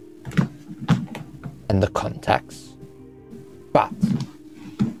and the contacts. But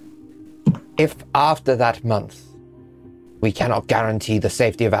if after that month we cannot guarantee the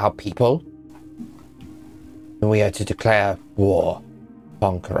safety of our people, then we are to declare war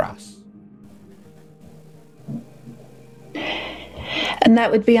upon Karas. And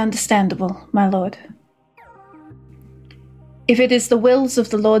that would be understandable, my lord. If it is the wills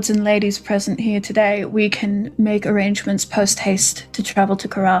of the lords and ladies present here today, we can make arrangements post-haste to travel to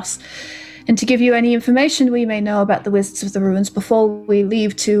Karas, and to give you any information we may know about the Wizards of the Ruins before we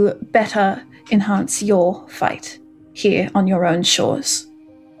leave to better enhance your fight here on your own shores.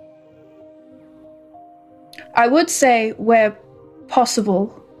 I would say, where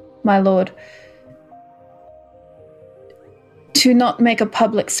possible, my lord, to not make a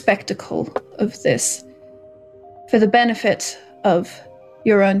public spectacle of this for the benefit of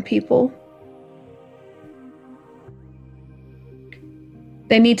your own people.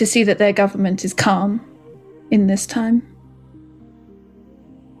 They need to see that their government is calm in this time.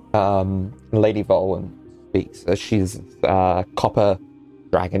 Lady Volwyn speaks. She's a copper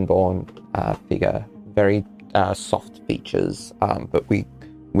dragonborn figure, very soft features, but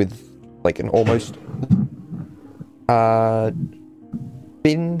with like an almost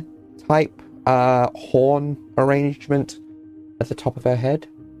fin type horn arrangement at the top of her head.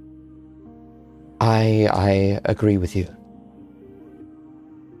 I agree with you.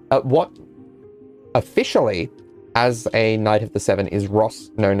 What officially, as a Knight of the Seven, is Ross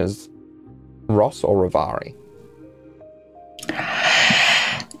known as Ross or Rivari?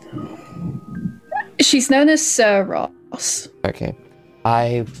 She's known as Sir Ross. Okay.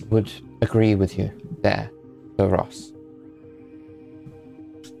 I would agree with you there, Sir Ross.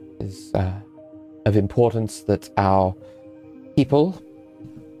 It is of importance that our people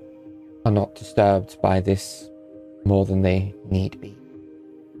are not disturbed by this more than they need be.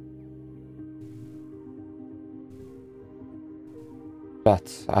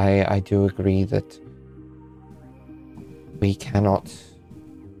 But I do agree that we cannot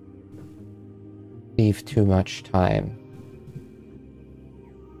leave too much time.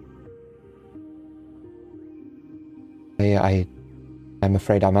 I'm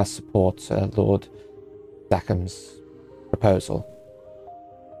afraid I must support Lord Zackham's proposal.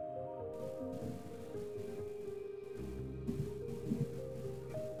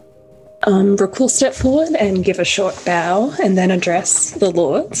 Rook will step forward and give a short bow and then address the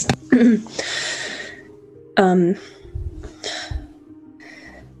lords.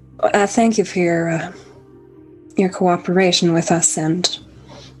 Thank you for your cooperation with us and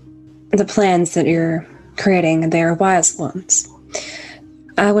the plans that you're creating. They are wise ones.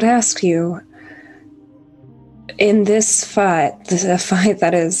 I would ask you, in this fight, a fight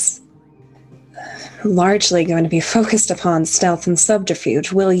that is largely going to be focused upon stealth and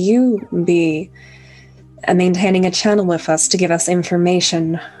subterfuge, will you be maintaining a channel with us to give us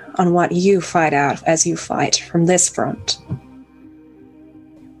information on what you fight out as you fight from this front?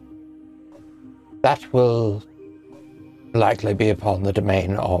 That will likely be upon the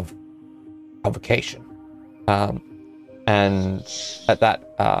domain of provocation. And at that,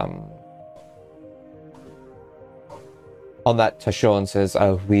 on that, Tashawn says,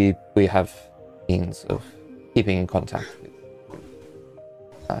 we have means of keeping in contact with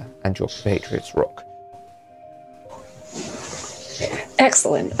and your compatriots, Rook.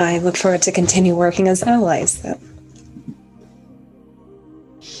 Excellent. I look forward to continue working as allies then.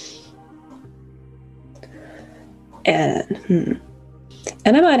 And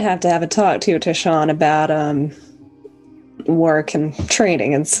I might have to have a talk to Tashawn about work and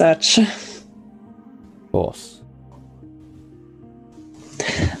training and such. Of course.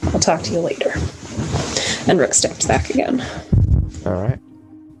 I'll talk to you later. And Rook steps back again. All right.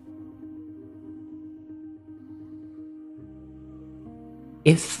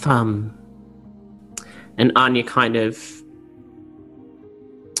 If and Anya kind of,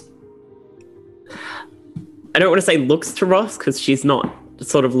 I don't want to say looks to Ross because she's not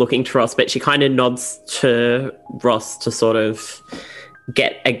sort of looking to Ross, but she kind of nods to Ross to sort of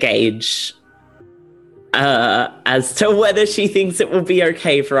get a gauge as to whether she thinks it will be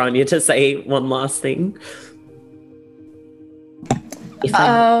okay for Anya to say one last thing.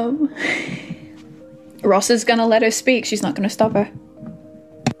 Ross is gonna let her speak. She's not gonna stop her.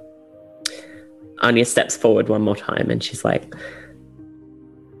 Anya steps forward one more time and she's like,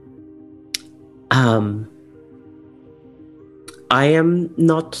 I am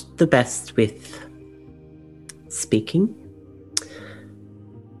not the best with speaking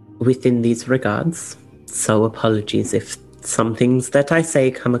within these regards, so apologies if some things that I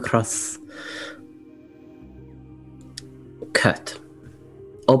say come across curt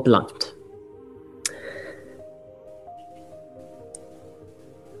or blunt.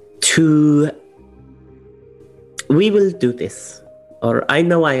 We will do this, or I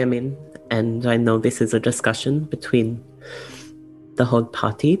know I am in, and I know this is a discussion between the whole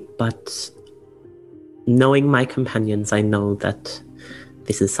party, but knowing my companions, I know that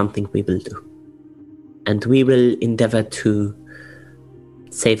this is something we will do. And we will endeavor to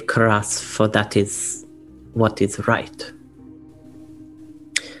save Karas, for that is what is right.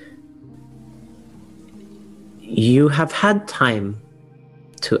 You have had time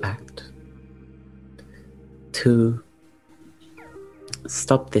to act, to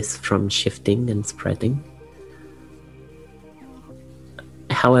stop this from shifting and spreading.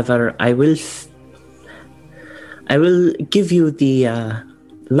 However, I will give you the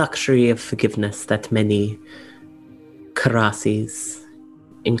luxury of forgiveness that many Karasis,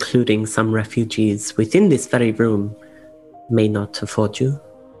 including some refugees within this very room, may not afford you.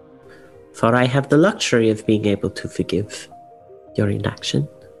 For I have the luxury of being able to forgive your inaction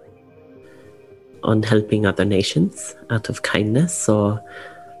on helping other nations out of kindness or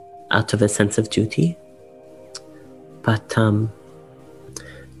out of a sense of duty. But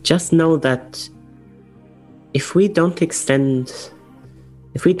just know that if we don't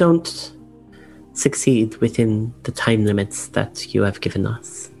succeed within the time limits that you have given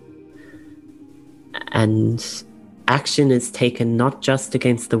us. And action is taken not just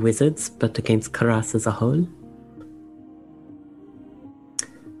against the wizards, but against Karas as a whole.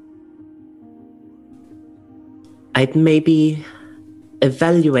 I'd maybe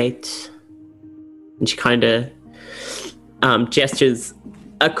evaluate, and she kind of gestures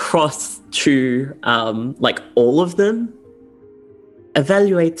across to like all of them.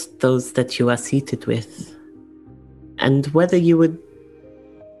 Evaluate those that you are seated with, and whether you would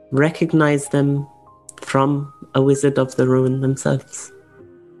recognize them from a wizard of the ruin themselves.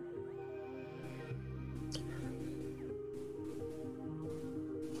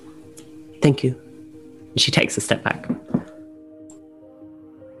 Thank you. She takes a step back.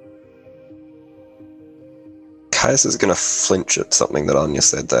 Caius is going to flinch at something that Anya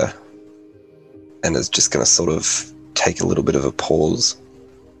said there, and is just going to sort of take a little bit of a pause.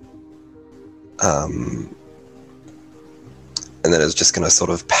 And then is just going to sort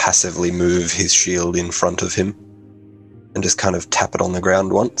of passively move his shield in front of him and just kind of tap it on the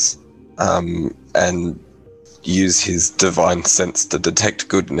ground once, and use his divine sense to detect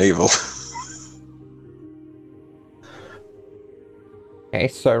good and evil. Okay,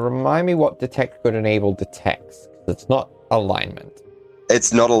 so remind me what detect good and evil detects. It's not alignment.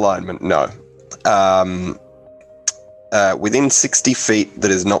 It's not alignment, no. Within 60 feet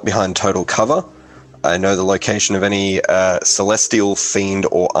that is not behind total cover, I know the location of any celestial, fiend,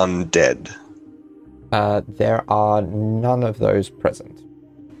 or undead. There are none of those present.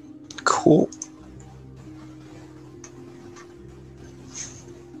 Cool.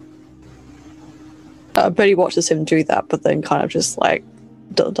 Betty watches him do that, but then kind of just like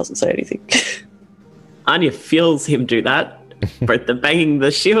doesn't say anything. Anya feels him do that, both the banging the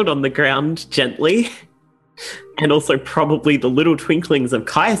shield on the ground gently, and also probably the little twinklings of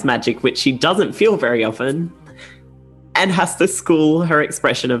Kaya's magic, which she doesn't feel very often, and has to school her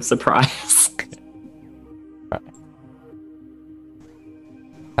expression of surprise.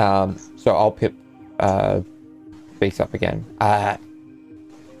 So I'll pip speaks up again. I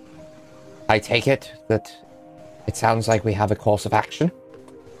take it that it sounds like we have a course of action.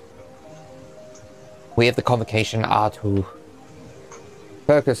 We of the Convocation are to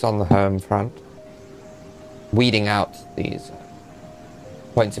focus on the home front, weeding out these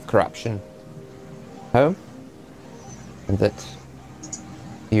points of corruption home, and that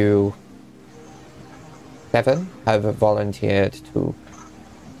you 7 have volunteered to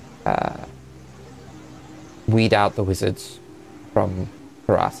weed out the wizards from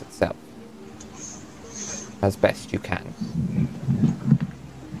Karas itself as best you can.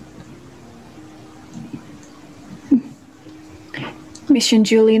 Mission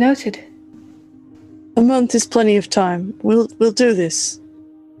duly noted. A month is plenty of time. We'll do this.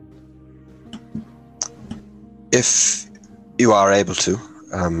 If you are able to,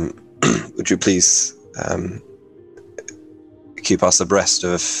 would you please keep us abreast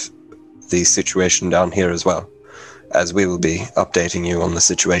of the situation down here as well, as we will be updating you on the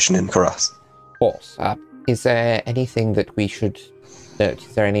situation in Karas. Of course. Is there anything that we should note?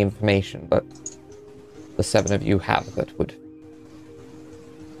 Is there any information that the 7 of you have that would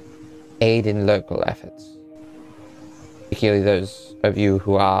aid in local efforts? Particularly those of you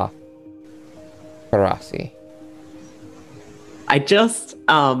who are Karasi. I just,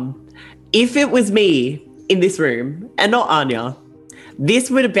 if it was me in this room and not Anya, this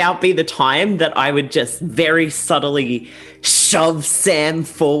would about be the time that I would just very subtly shove Sam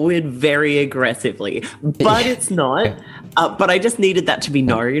forward very aggressively. But it's not. But I just needed that to be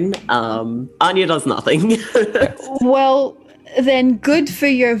known. Anya does nothing. Well, then good for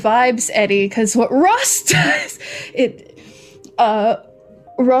your vibes, Eddie, because what Ross does,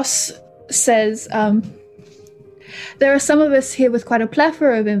 Ross says, there are some of us here with quite a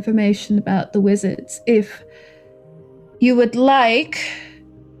plethora of information about the wizards. If you would like,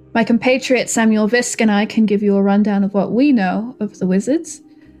 my compatriot Samuel Visk and I can give you a rundown of what we know of the wizards,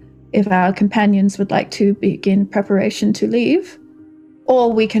 if our companions would like to begin preparation to leave.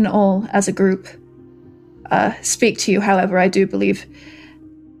 Or we can all, as a group, speak to you. However, I do believe,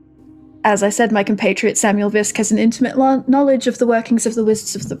 as I said, my compatriot Samuel Visk has an intimate knowledge of the workings of the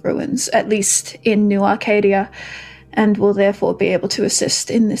Wizards of the Ruins, at least in New Arcadia, and will therefore be able to assist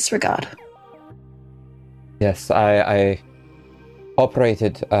in this regard. Yes, I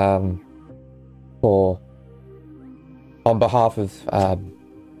operated on behalf of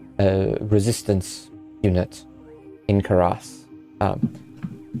a resistance unit in Karas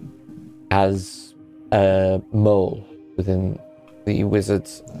as a mole within the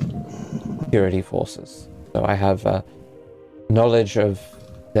wizards' security forces. So I have knowledge of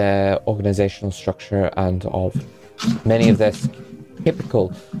their organizational structure and of many of their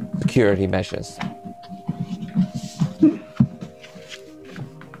typical security measures.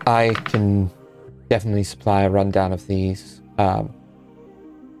 I can definitely supply a rundown of these,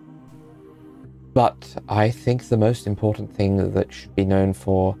 but I think the most important thing that should be known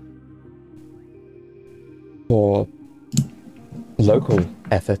for local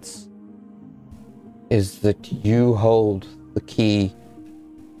efforts is that you hold the key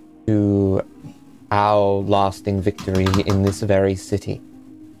to our lasting victory in this very city.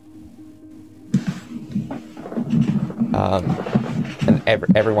 And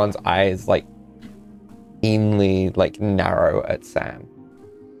everyone's eyes keenly narrow at Sam.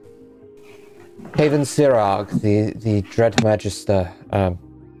 Haven Sirarg, the Dread Magister,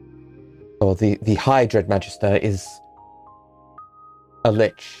 or the High Dread Magister, is a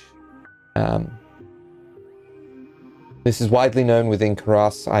lich. This is widely known within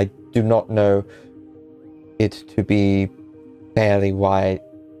Karas. I do not know it to be fairly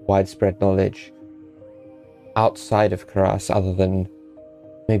widespread knowledge outside of Karas, other than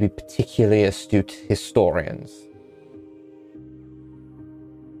maybe particularly astute historians.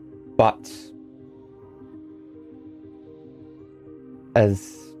 But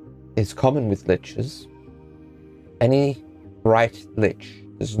as is common with liches, any bright lich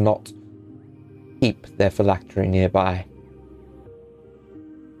does not keep their phylactery nearby.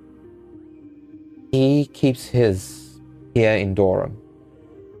 He keeps his here in Dorum,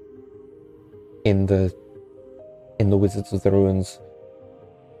 in the Wizards of the Ruins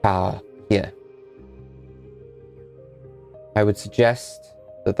tower here. I would suggest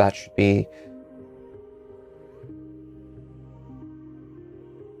that should be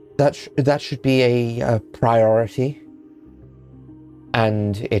that should be a priority,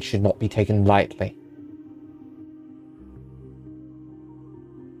 and it should not be taken lightly.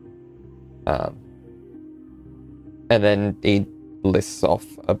 And then he lists off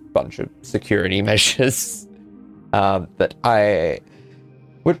a bunch of security measures that I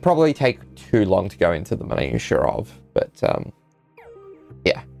would probably take too long to go into the minutiae of, but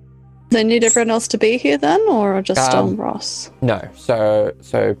yeah. They need everyone else to be here then, or just Ross? No, so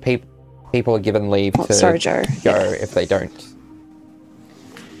people are given leave to go if they don't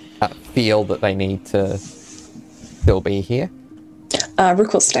feel that they need to still be here.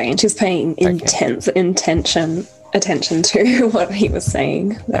 Rook will stay, and she's paying intense attention to what he was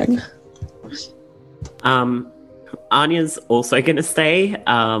saying then. Anya's also going to stay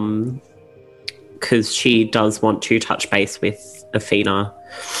because she does want to touch base with Athena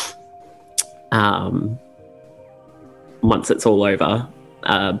once it's all over.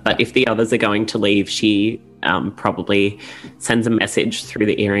 But if the others are going to leave, she probably sends a message through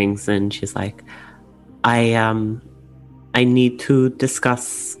the earrings, and she's like, I need to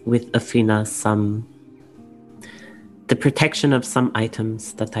discuss with Athena the protection of some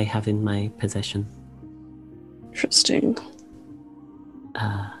items that I have in my possession. Interesting.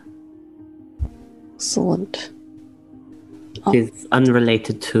 Excellent. It's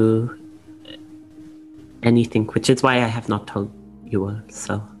unrelated to anything, which is why I have not told you all.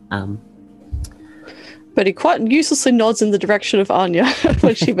 So, but he quite uselessly nods in the direction of Anya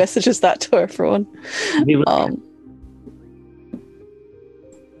when she messages that to everyone.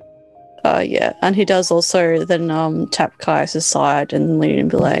 Yeah, and he does also then tap Caius' side and lean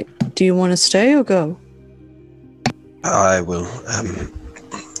and be like, "Do you want to stay or go?" I will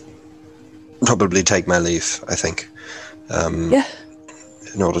probably take my leave, I think. Yeah.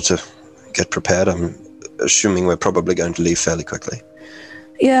 In order to get prepared, I'm assuming we're probably going to leave fairly quickly.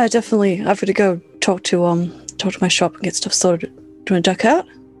 Yeah, definitely. I've got to go talk to my shop and get stuff sorted. Do you want to duck out?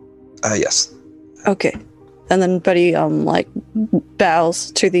 Yes. Okay. And then Buddy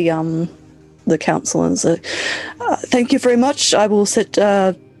bows to the council and says, "Thank you very much. I will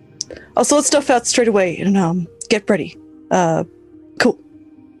I'll sort stuff out straight away and get ready. Cool."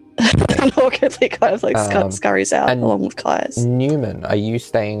 And awkwardly kind of scurries out along with Caius. Newman, are you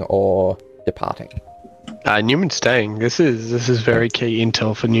staying or departing? Newman's staying. This is very key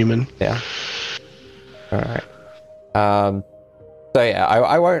intel for Newman. Yeah. All right. So yeah,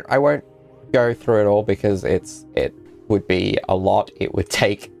 I won't go through it all because it would be a lot. It would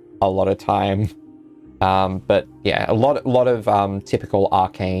take a lot of time. But yeah, a lot of typical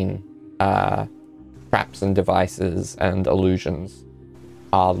arcane traps and devices and illusions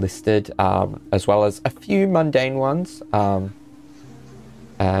are listed, as well as a few mundane ones.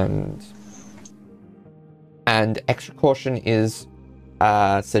 And extra caution is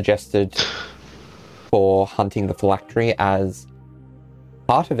suggested for hunting the phylactery, as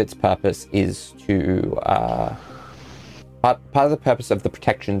part of its purpose is to part of the purpose of the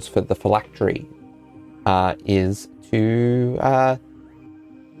protections for the phylactery is to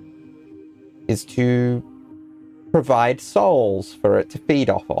provide souls for it to feed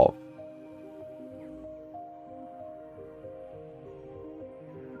off of.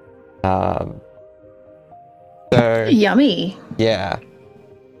 So Yummy. yeah.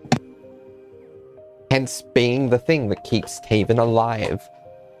 Hence being the thing that keeps Taven alive.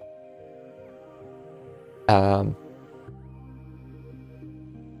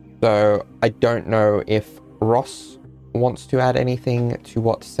 So I don't know if Ross wants to add anything to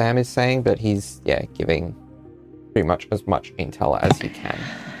what Sam is saying, but he's giving pretty much as much intel as he can.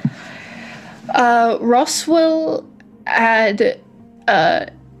 Ross will add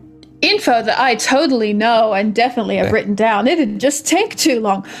info that I totally know and definitely have written down. It'd just take too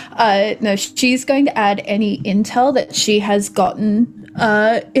long. No, she's going to add any intel that she has gotten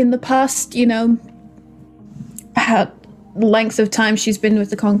in the past, length of time she's been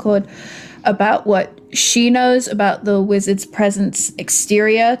with the Concord, about what she knows about the wizard's presence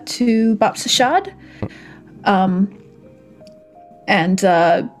exterior to Bapsashad. And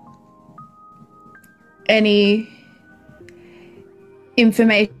any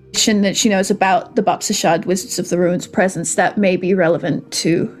information that she knows about the Bapsashad Wizards of the Ruins presence that may be relevant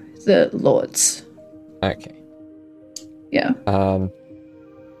to the Lords. Okay. Yeah.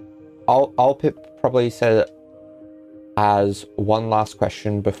 I'll probably say as one last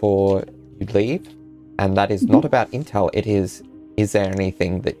question before you leave, and that is not about intel. It is there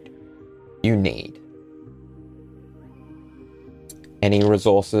anything that you need? Any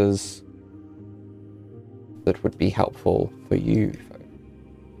resources that would be helpful for you?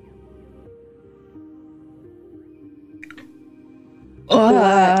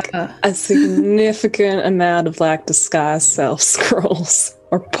 A significant amount of disguise self scrolls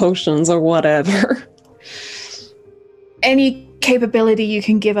or potions or whatever. Any capability you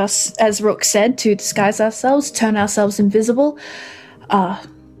can give us, as Rook said, to disguise ourselves, turn ourselves invisible.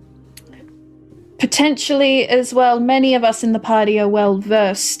 Potentially as well, many of us in the party are well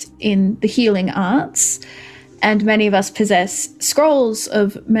versed in the healing arts, and many of us possess scrolls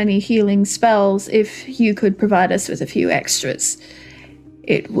of many healing spells. If you could provide us with a few extras,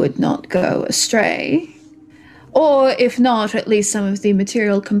 it would not go astray. Or if not, at least some of the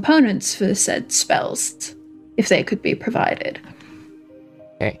material components for said spells, if they could be provided.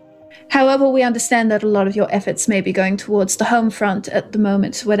 Okay. However, we understand that a lot of your efforts may be going towards the home front at the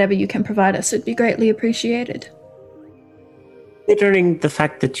moment. Whatever you can provide us would be greatly appreciated. Considering the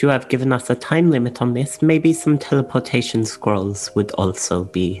fact that you have given us a time limit on this, maybe some teleportation scrolls would also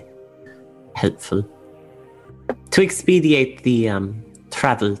be helpful to expedite the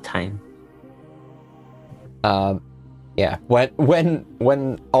travel time. Yeah. When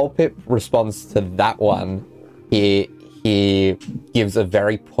Ulpip responds to that one, he gives a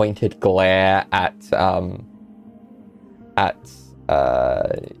very pointed glare at Zachem.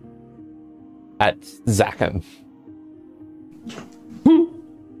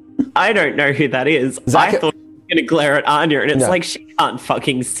 I don't know who that is. I thought he was gonna glare at Anya, and it's like she can't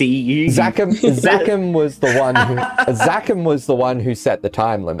fucking see you. Zachem was the one who set the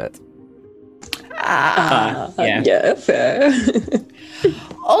time limit. Yeah, fair.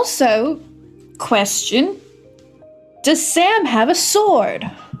 Also, question: does Sam have a sword?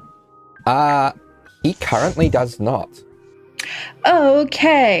 He currently does not.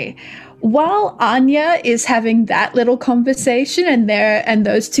 Okay. While Anya is having that little conversation and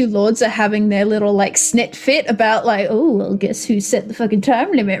those two lords are having their little snit fit about oh, well, guess who set the fucking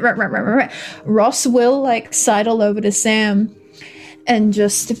time limit? Ross will sidle over to Sam and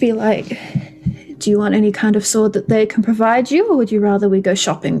just to be like, do you want any kind of sword that they can provide you, or would you rather we go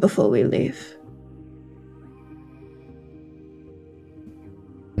shopping before we leave?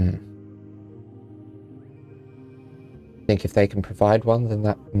 I think if they can provide one, then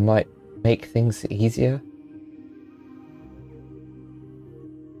that might make things easier.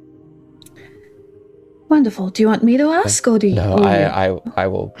 Wonderful. Do you want me to ask, or do you? No, I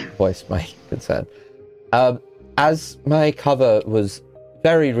will voice my concern. As my cover was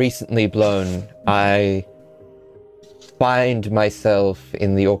very recently blown, I find myself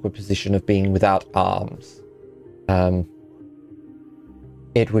in the awkward position of being without arms.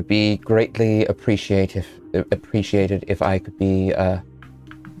 It would be greatly appreciated if I could be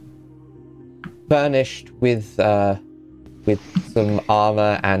furnished with some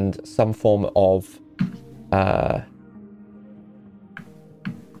armor and some form of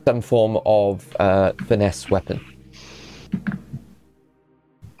finesse weapon.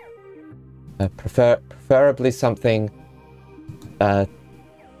 Preferably something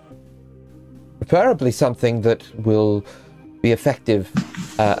that will be effective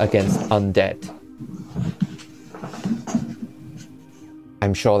against undead.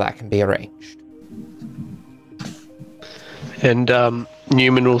 I'm sure that can be arranged. And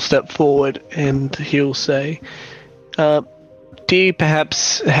Newman will step forward and he'll say, do you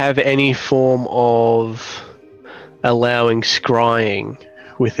perhaps have any form of allowing scrying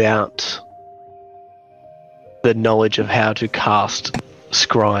without the knowledge of how to cast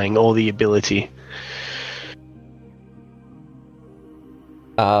scrying or the ability?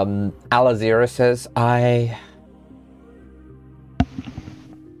 Alazira says, I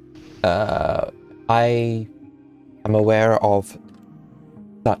am aware of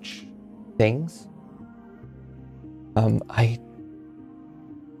such things. I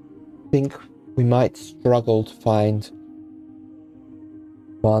think we might struggle to find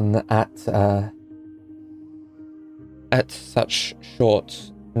one at such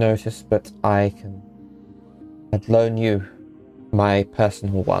short notice, but I'd loan you my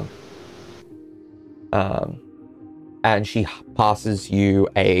personal one. And she passes you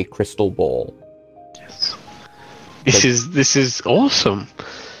a crystal ball. Yes. This is awesome.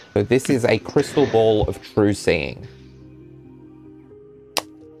 So this is a crystal ball of true seeing.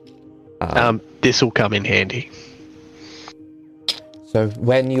 This will come in handy. So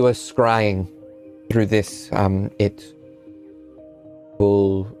when you are scrying through this, it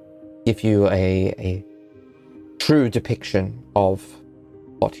will give you a true depiction of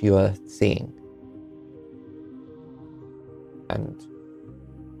what you are seeing. And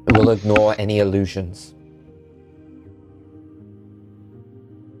it will ignore any illusions.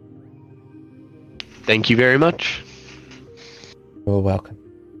 Thank you very much. You're welcome.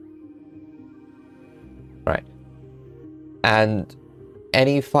 Right. And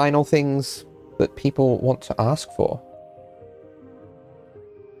any final things that people want to ask for?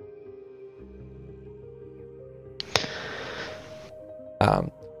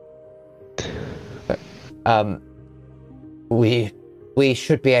 We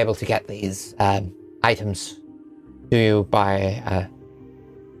should be able to get these items to you by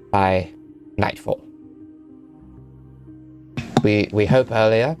nightfall. We hope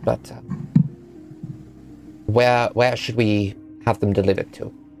earlier, but where should we have them delivered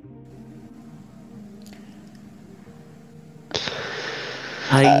to?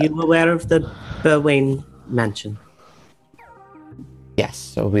 Are you aware of the Berwain mansion? Yes,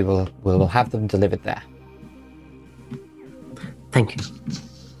 so we will have them delivered there. Thank you.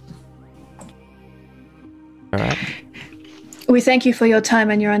 All right. We thank you for your time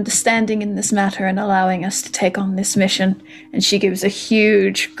and your understanding in this matter and allowing us to take on this mission. And she gives a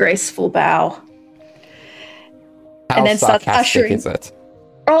huge, graceful bow. How then starts sarcastic ushering. is it?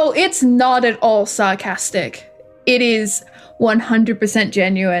 Oh, it's not at all sarcastic. It is 100%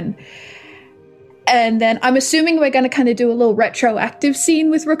 genuine. And then I'm assuming we're going to kind of do a little retroactive scene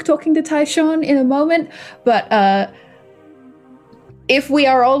with Rook talking to Tyshawn in a moment. But if we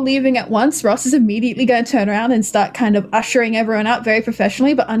are all leaving at once, Ross is immediately going to turn around and start kind of ushering everyone out very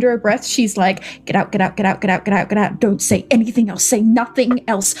professionally. But under her breath, she's like, get out, get out, get out, get out, get out, get out. Don't say anything else. Say nothing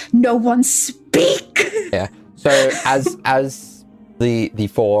else. No one speak. Yeah. So as the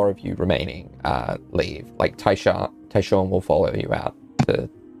four of you remaining leave, like Tyshawn will follow you out to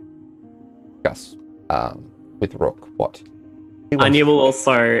discuss with Rook what. Anya will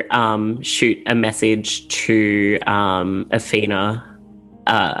also shoot a message to Athena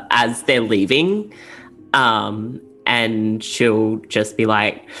as they're leaving, and she'll just be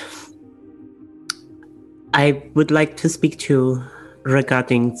like, I would like to speak to you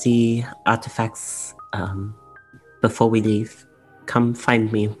regarding the artifacts before we leave. Come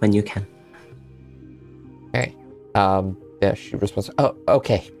find me when you can. Okay. Yeah, she responds, oh,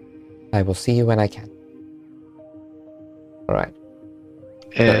 okay. I will see you when I can. All right.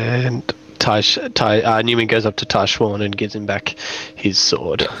 And Newman goes up to Tyshawn and gives him back his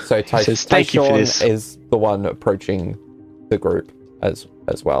sword. So says, "Thank you for this." Tyshawn is the one approaching the group as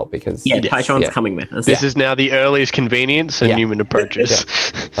well, because Tyshawn's coming with us. This is now the earliest convenience, and Yeah. Newman approaches.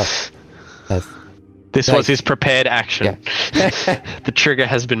 Yeah. This was his prepared action. Yeah. The trigger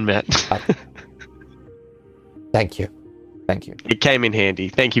has been met. Thank you. It came in handy.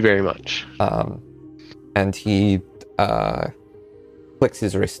 Thank you very much. And he flicks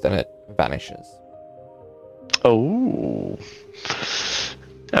his wrist and it vanishes. Oh.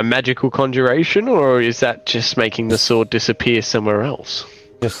 A magical conjuration, or is that just making the sword disappear somewhere else?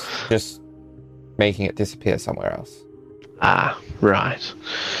 Just making it disappear somewhere else. Ah, right.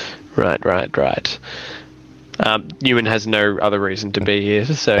 Newman has no other reason to be here,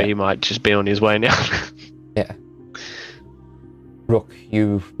 so he might just be on his way now. Yeah. Rook,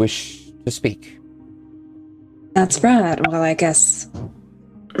 you wish to speak? That's right. Well, I guess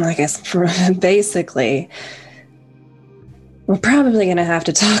basically, we're probably gonna have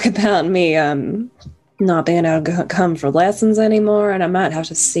to talk about me not being able to come for lessons anymore, and I might have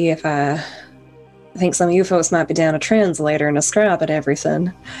to see if I think some of you folks might be down a translator and a scribe and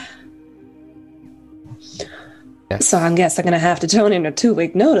everything. Yes. So I guess I'm gonna have to tone in a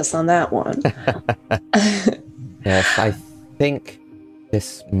 2-week notice on that one. Yes, I think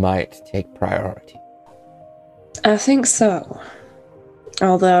this might take priority. I think so.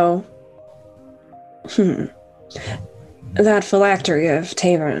 Although, that phylactery of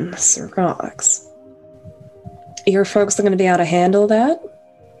Tavern's rocks. Your folks are going to be able to handle that?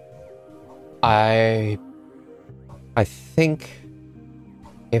 I think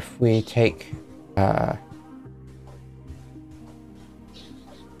if we take,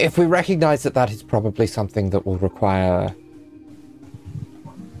 if we recognize that is probably something that will require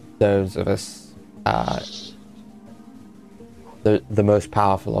those of us, the most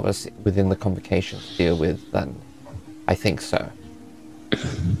powerful of us within the convocation to deal with, then I think so.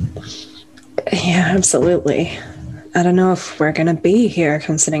 Yeah, absolutely. I don't know if we're gonna be here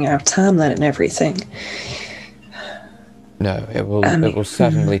considering our timeline and everything. No, it will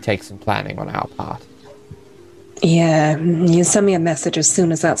certainly take some planning on our part. Yeah, you send me a message as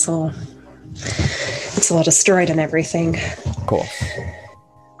soon as it's all destroyed and everything. Of course.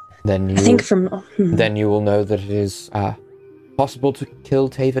 Then you, I think then you will know that it is possible to kill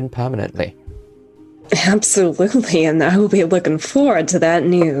Taven permanently. Absolutely, and I will be looking forward to that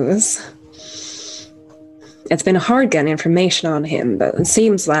news. It's been hard getting information on him, but it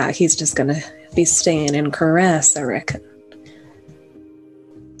seems like he's just gonna be staying in Caress, I reckon.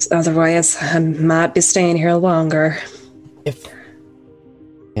 Otherwise, I might be staying here longer.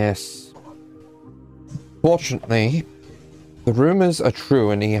 Yes. Fortunately, the rumors are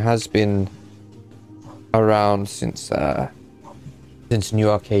true, and he has been around since New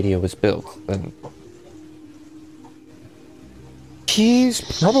Arcadia was built. Then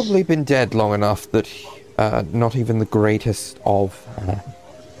he's probably been dead long enough that not even the greatest of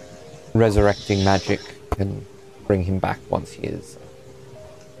resurrecting magic can bring him back once he is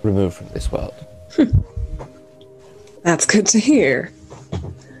removed from this world. That's good to hear.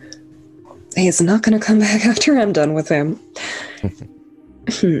 He's not going to come back after I'm done with him.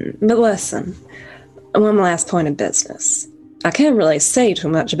 But listen, one last point of business. I can't really say too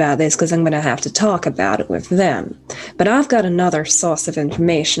much about this because I'm going to have to talk about it with them. But I've got another source of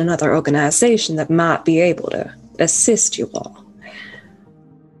information, another organization that might be able to assist you all.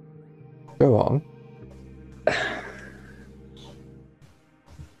 Go on.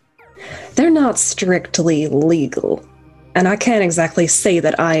 They're not strictly legal, and I can't exactly say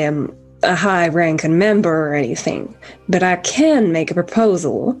that I am a high-ranking member or anything, but I can make a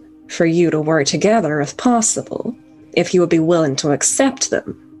proposal for you to work together if possible, if you would be willing to accept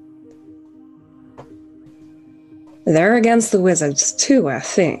them. They're against the wizards too, I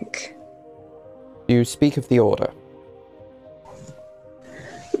think. You speak of the Order.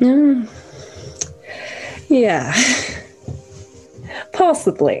 Yeah.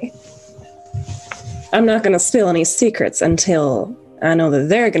 Possibly. I'm not going to spill any secrets until I know that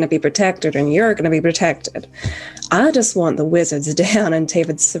they're going to be protected and you're going to be protected. I just want the wizards down in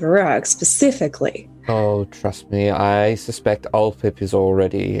Tavid Sivarag specifically. Oh, trust me, I suspect Ulpip is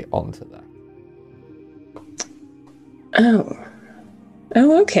already onto that. Oh,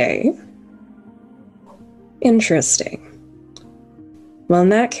 okay. Interesting. Well, in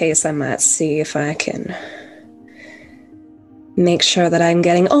that case, I might see if I can make sure that I'm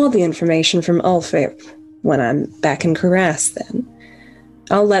getting all the information from Ulfip when I'm back in Caress then.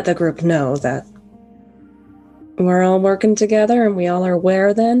 I'll let the group know that we're all working together and we all are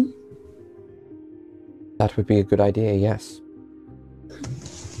aware then. That would be a good idea, yes.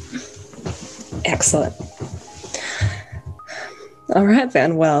 Excellent. All right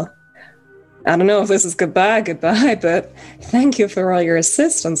then, well, I don't know if this is goodbye, but thank you for all your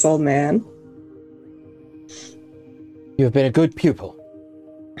assistance, old man. You have been a good pupil.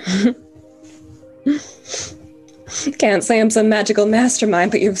 Can't say I'm some magical mastermind,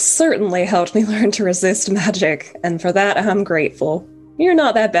 but you've certainly helped me learn to resist magic, and for that I'm grateful. You're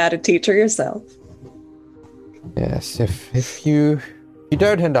not that bad a teacher yourself. Yes, if you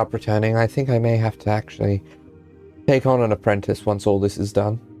don't end up returning, I think I may have to actually take on an apprentice once all this is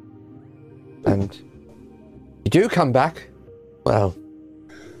done. And if you do come back, well,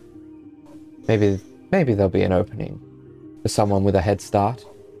 maybe there'll be an opening for someone with a head start.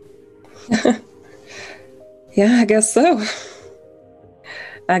 Yeah, I guess so.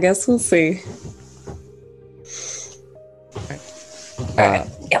 I guess we'll see.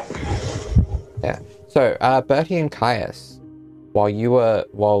 Yep. Yeah. So, Bertie and Caius,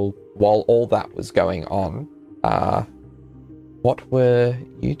 while all that was going on, what were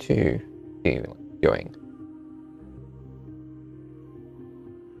you two doing?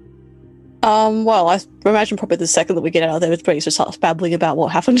 Well, I imagine probably the second that we get out of there, it's Brady just starts babbling about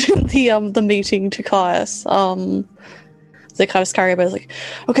what happened in the meeting to Caius. They kind of scary about it, like,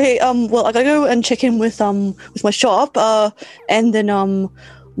 okay, well, I gotta go and check in with my shop, and then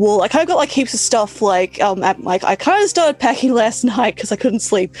well, I kind of got like heaps of stuff, like I kind of started packing last night because I couldn't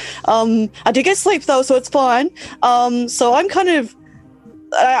sleep. I did get sleep though, so it's fine. So I'm kind of.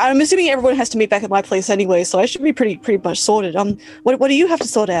 I'm assuming everyone has to meet back at my place anyway, so I should be pretty much sorted. What do you have to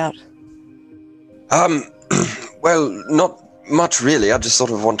sort out? Well, not much really. I just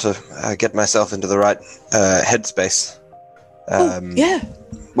sort of want to get myself into the right headspace. Yeah.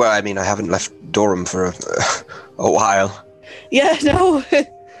 Well, I mean, I haven't left Durham for a while. Yeah, no.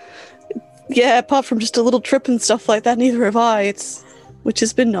 Yeah, apart from just a little trip and stuff like that, neither have I. Which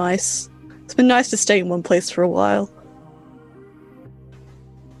has been nice. It's been nice to stay in one place for a while.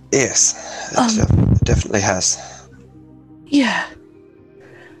 Yes, it definitely has. Yeah.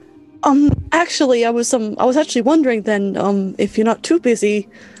 Actually, I was actually wondering then, if you're not too busy,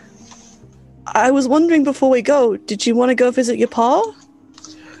 I was wondering before we go, did you want to go visit your pa?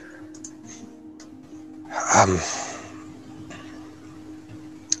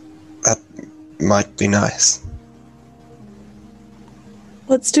 That might be nice.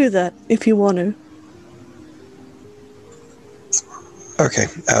 Let's do that, if you want to. Okay,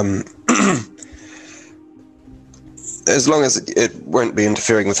 as long as it won't be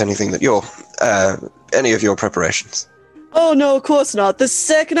interfering with anything that any of your preparations. Oh no, of course not. The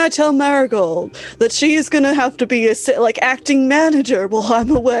second I tell Marigold that she is gonna have to be acting manager while I'm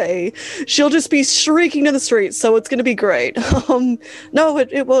away, she'll just be shrieking in the streets. So it's gonna be great. No,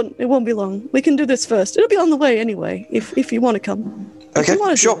 it won't be long. We can do this first. It'll be on the way anyway. If you want to come. Okay,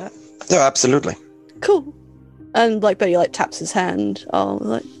 sure. No, absolutely. Cool. And Betty taps his hand.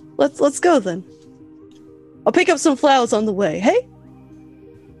 Let's go then. I'll pick up some flowers on the way. Hey.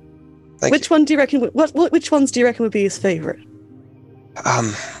 Which one do you reckon? Which ones do you reckon would be his favorite?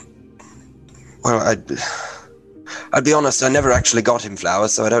 Well, I'd be honest. I never actually got him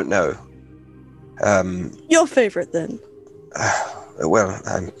flowers, so I don't know. Your favorite then? Well,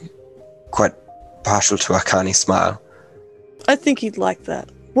 I'm quite partial to Akani's smile. I think he'd like that.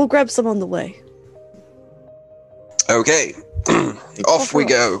 We'll grab some on the way. Okay, off we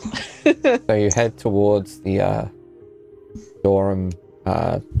go. So you head towards the Durham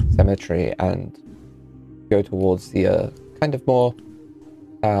cemetery and go towards the kind of more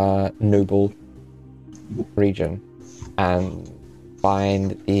noble region and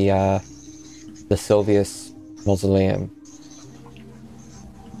find the Silvius mausoleum.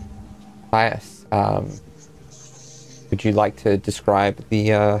 Caius, would you like to describe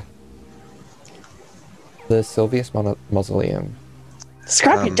the Silvius mausoleum?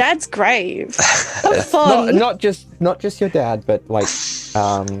 Describe your dad's grave. Have fun. Not just your dad, but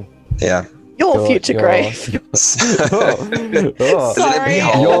yeah, your future grave. Sorry,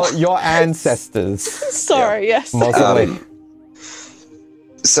 your ancestors. Sorry, yes. Mausoleum.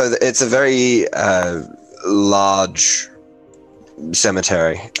 So it's a very large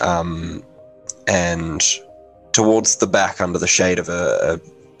cemetery, and towards the back, under the shade of a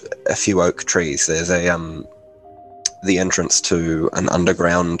few oak trees, there's the entrance to an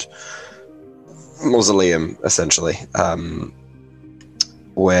underground mausoleum, essentially,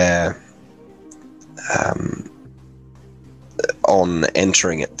 where on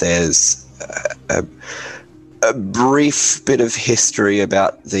entering it, there's a brief bit of history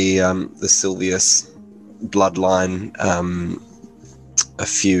about the Silvius bloodline, a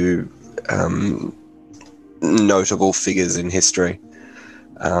few notable figures in history.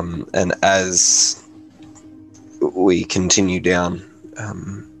 And as we continue down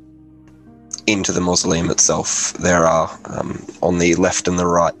into the mausoleum itself, there are, on the left and the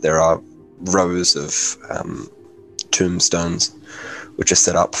right, there are rows of tombstones which are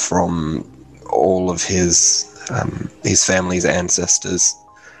set up from all of his family's ancestors,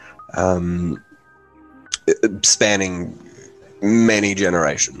 spanning many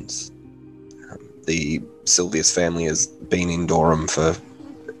generations. The Silvius family has been in Durham for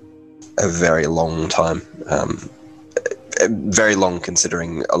a very long time, very long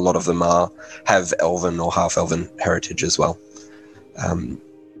considering a lot of them have elven or half-elven heritage as well.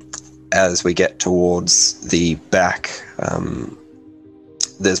 As we get towards the back,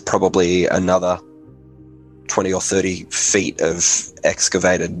 there's probably another 20 or 30 feet of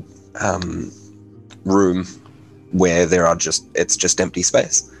excavated room where it's just empty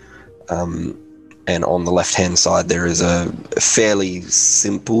space. and on the left-hand side there is a fairly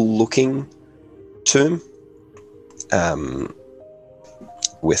simple-looking tomb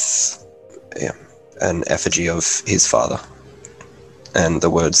with an effigy of his father and the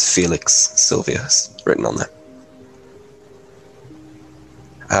words Felix Silvius written on there.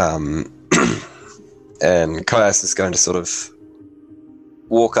 And Caius is going to sort of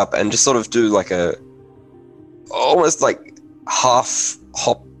walk up and just sort of do like almost like half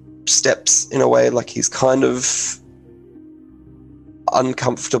hop steps in a way, like he's kind of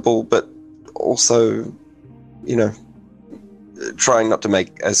uncomfortable, but also, trying not to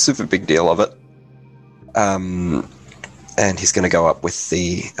make a super big deal of it. And he's going to go up with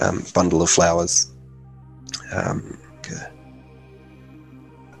the bundle of flowers.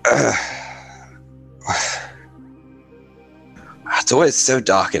 It's always so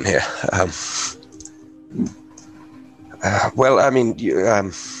dark in here. Well, I mean,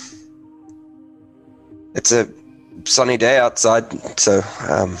 it's a sunny day outside, so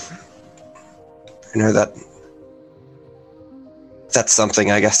that's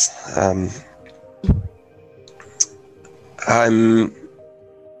something, I guess. I'm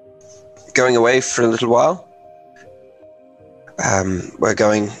going away for a little while. We're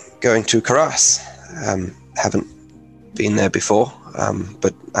going to Karas. Haven't been there before,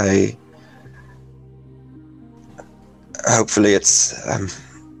 but hopefully it's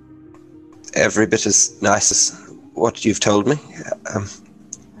every bit as nice as what you've told me.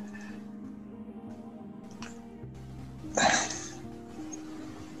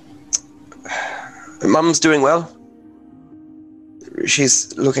 Mum's doing well.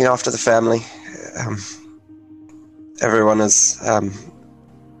 She's looking after the family. Everyone is.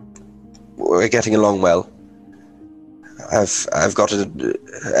 We're getting along well. I've got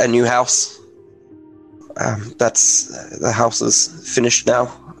a new house. The house is finished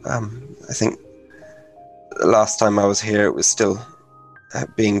now. I think the last time I was here, it was still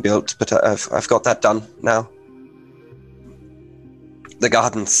being built, but I've got that done now. The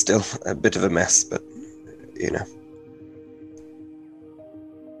garden's still a bit of a mess, but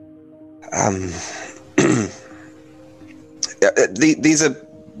these are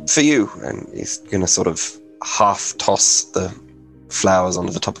for you, and he's gonna sort of half toss the flowers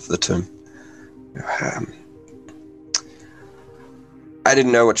onto the top of the tomb. I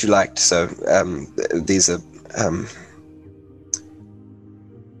didn't know what you liked, so these are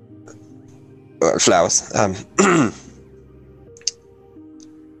flowers.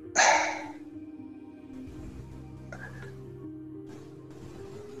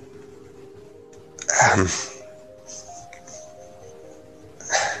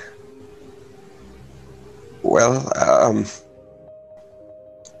 Well,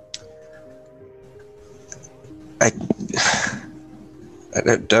 I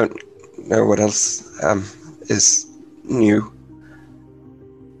don't know what else is new.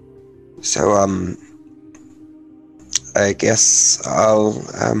 So I guess I'll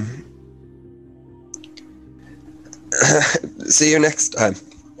see you next time.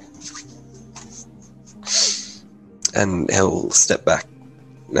 And he'll step back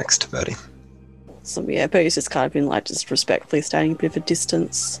next to Birdie. So yeah, Birdie's just kind of been like just respectfully standing a bit of a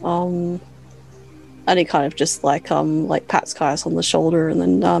distance. And he kind of just like pats Caius on the shoulder and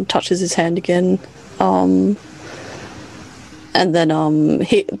then touches his hand again. And then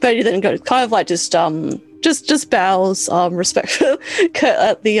Birdie then goes kind of like just bows respectfully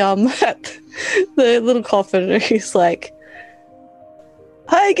at the little coffin. He's like,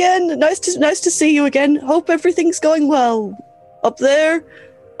 "Hi again, nice to see you again. Hope everything's going well up there.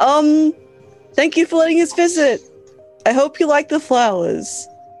 Thank you for letting us visit. I hope you like the flowers.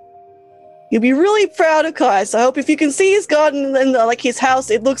 You'll be really proud of Caius. I hope if you can see his garden and like his house,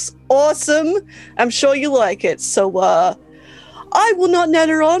 it looks awesome. I'm sure you like it. So I will not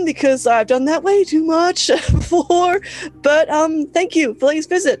natter on because I've done that way too much before. But thank you for letting us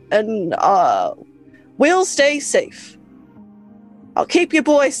visit, and we'll stay safe. I'll keep your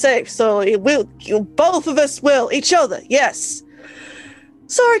boy safe, so both of us will. Each other, yes.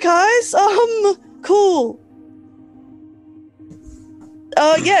 Sorry, guys. Cool.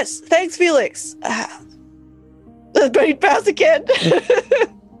 Yes, thanks, Felix. Brain bows again.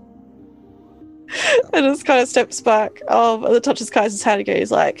 And just kind of steps back. And touches Kai's hand again.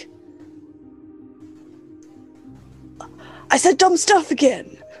 He's like, I said dumb stuff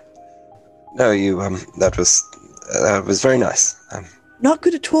again. No, you, that was very nice. Not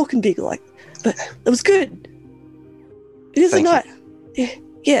good at talking big, but it was good. It is a night.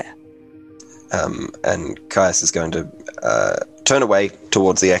 Yeah. And Caius is going to turn away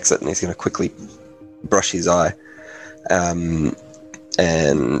towards the exit, and he's going to quickly brush his eye and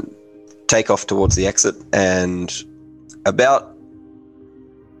take off towards the exit, and about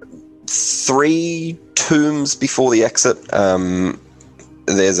 3 tombs before the exit,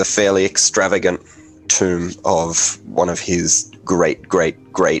 there's a fairly extravagant tomb of one of his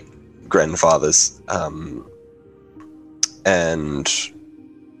great-great-great-grandfathers, and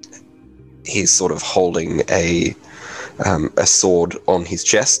he's sort of holding a sword on his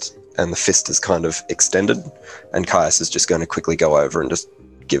chest, and the fist is kind of extended, and Caius is just going to quickly go over and just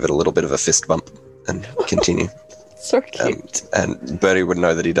give it a little bit of a fist bump and continue. So cute. And Bertie would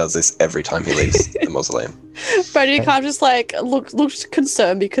know that he does this every time he leaves the mausoleum. Bertie kind of just like looks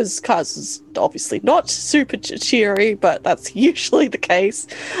concerned because Kaz is obviously not super cheery, but that's usually the case.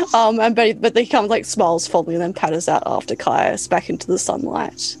 And Bertie, but he kind of like smiles fondly and then patters out after Caius back into the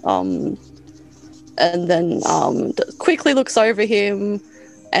sunlight. And then quickly looks over him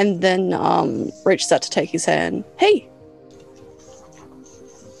and then reaches out to take his hand. Hey.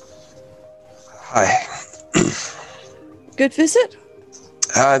 Hi. Good visit?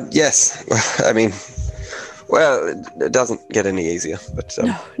 Yes. I mean, well, it doesn't get any easier, but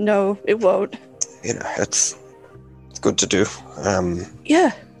No, it won't. You know, it's good to do.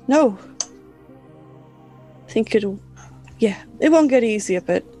 Yeah, no. I think it won't get easier,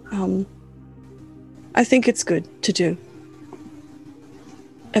 but I think it's good to do.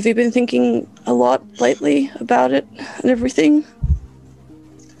 Have you been thinking a lot lately about it and everything?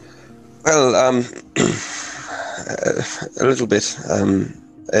 Well, a little bit.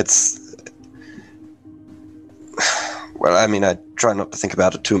 It's... Well, I mean, I try not to think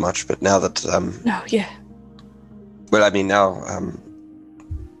about it too much, but now that... No, yeah. Well, I mean, now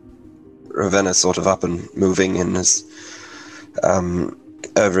Ravenna's sort of up and moving and is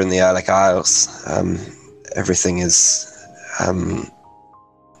over in the Alec Isles. Everything is...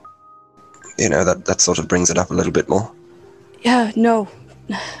 you know, that sort of brings it up a little bit more. Yeah, no.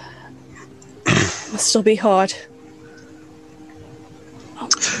 Must still be hard.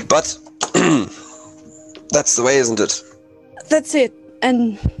 But that's the way, isn't it? That's it.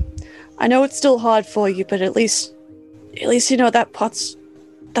 And I know it's still hard for you, but at least you know that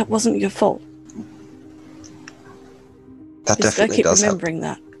wasn't your fault. That Just definitely keep does remembering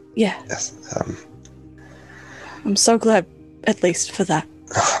that. Yeah. Yes. I'm so glad, at least for that.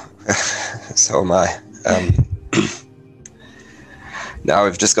 So am I. Now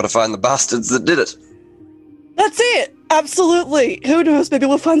we've just got to find the bastards that did it. That's it! Absolutely! Who knows, maybe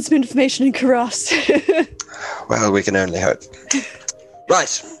we'll find some information in Karas. Well, we can only hope.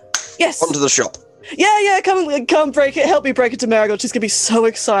 Right. Yes! On to the shop. Yeah, come break it. Help me break it to Marigold. She's gonna be so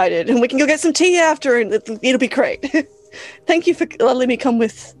excited. And we can go get some tea after, and it'll be great. Thank you for letting me come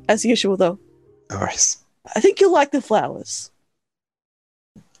with, as usual, though. No worries. I think you'll like the flowers.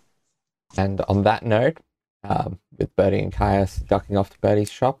 And on that note, with Bertie and Caius ducking off to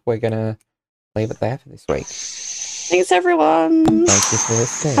Bertie's shop, we're going to leave it there for this week. Thanks, everyone. Thank you for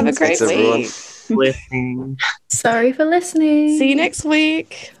listening. Have a great week. Listening. Sorry for listening. See you next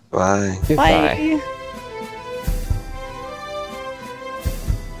week. Bye. Goodbye. Bye.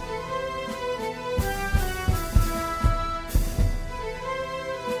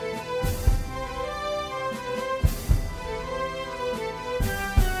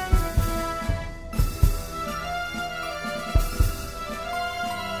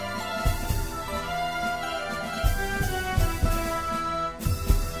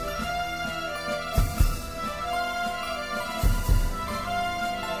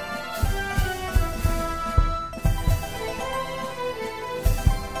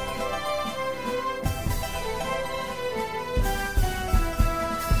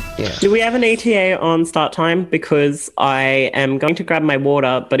 Do we have an ETA on start time? Because I am going to grab my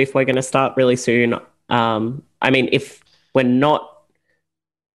water, but if we're going to start really soon, I mean, if we're not...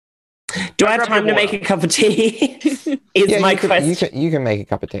 Do I have time to make a cup of tea? My question. You can make a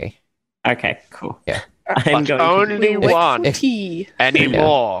cup of tea. Okay, cool. Yeah. I'm going Only one Tea.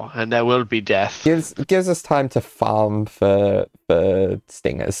 anymore, and there will be death. Gives us time to farm for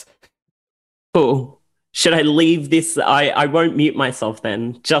stingers. Cool. Should I leave this? I won't mute myself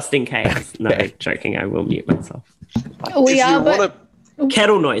then, just in case. No, joking. I will mute myself. We are, but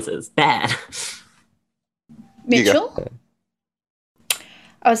Kettle noises, bad. Mitchell?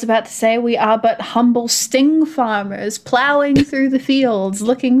 I was about to say we are but humble sting farmers ploughing through the fields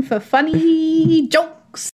looking for funny jokes.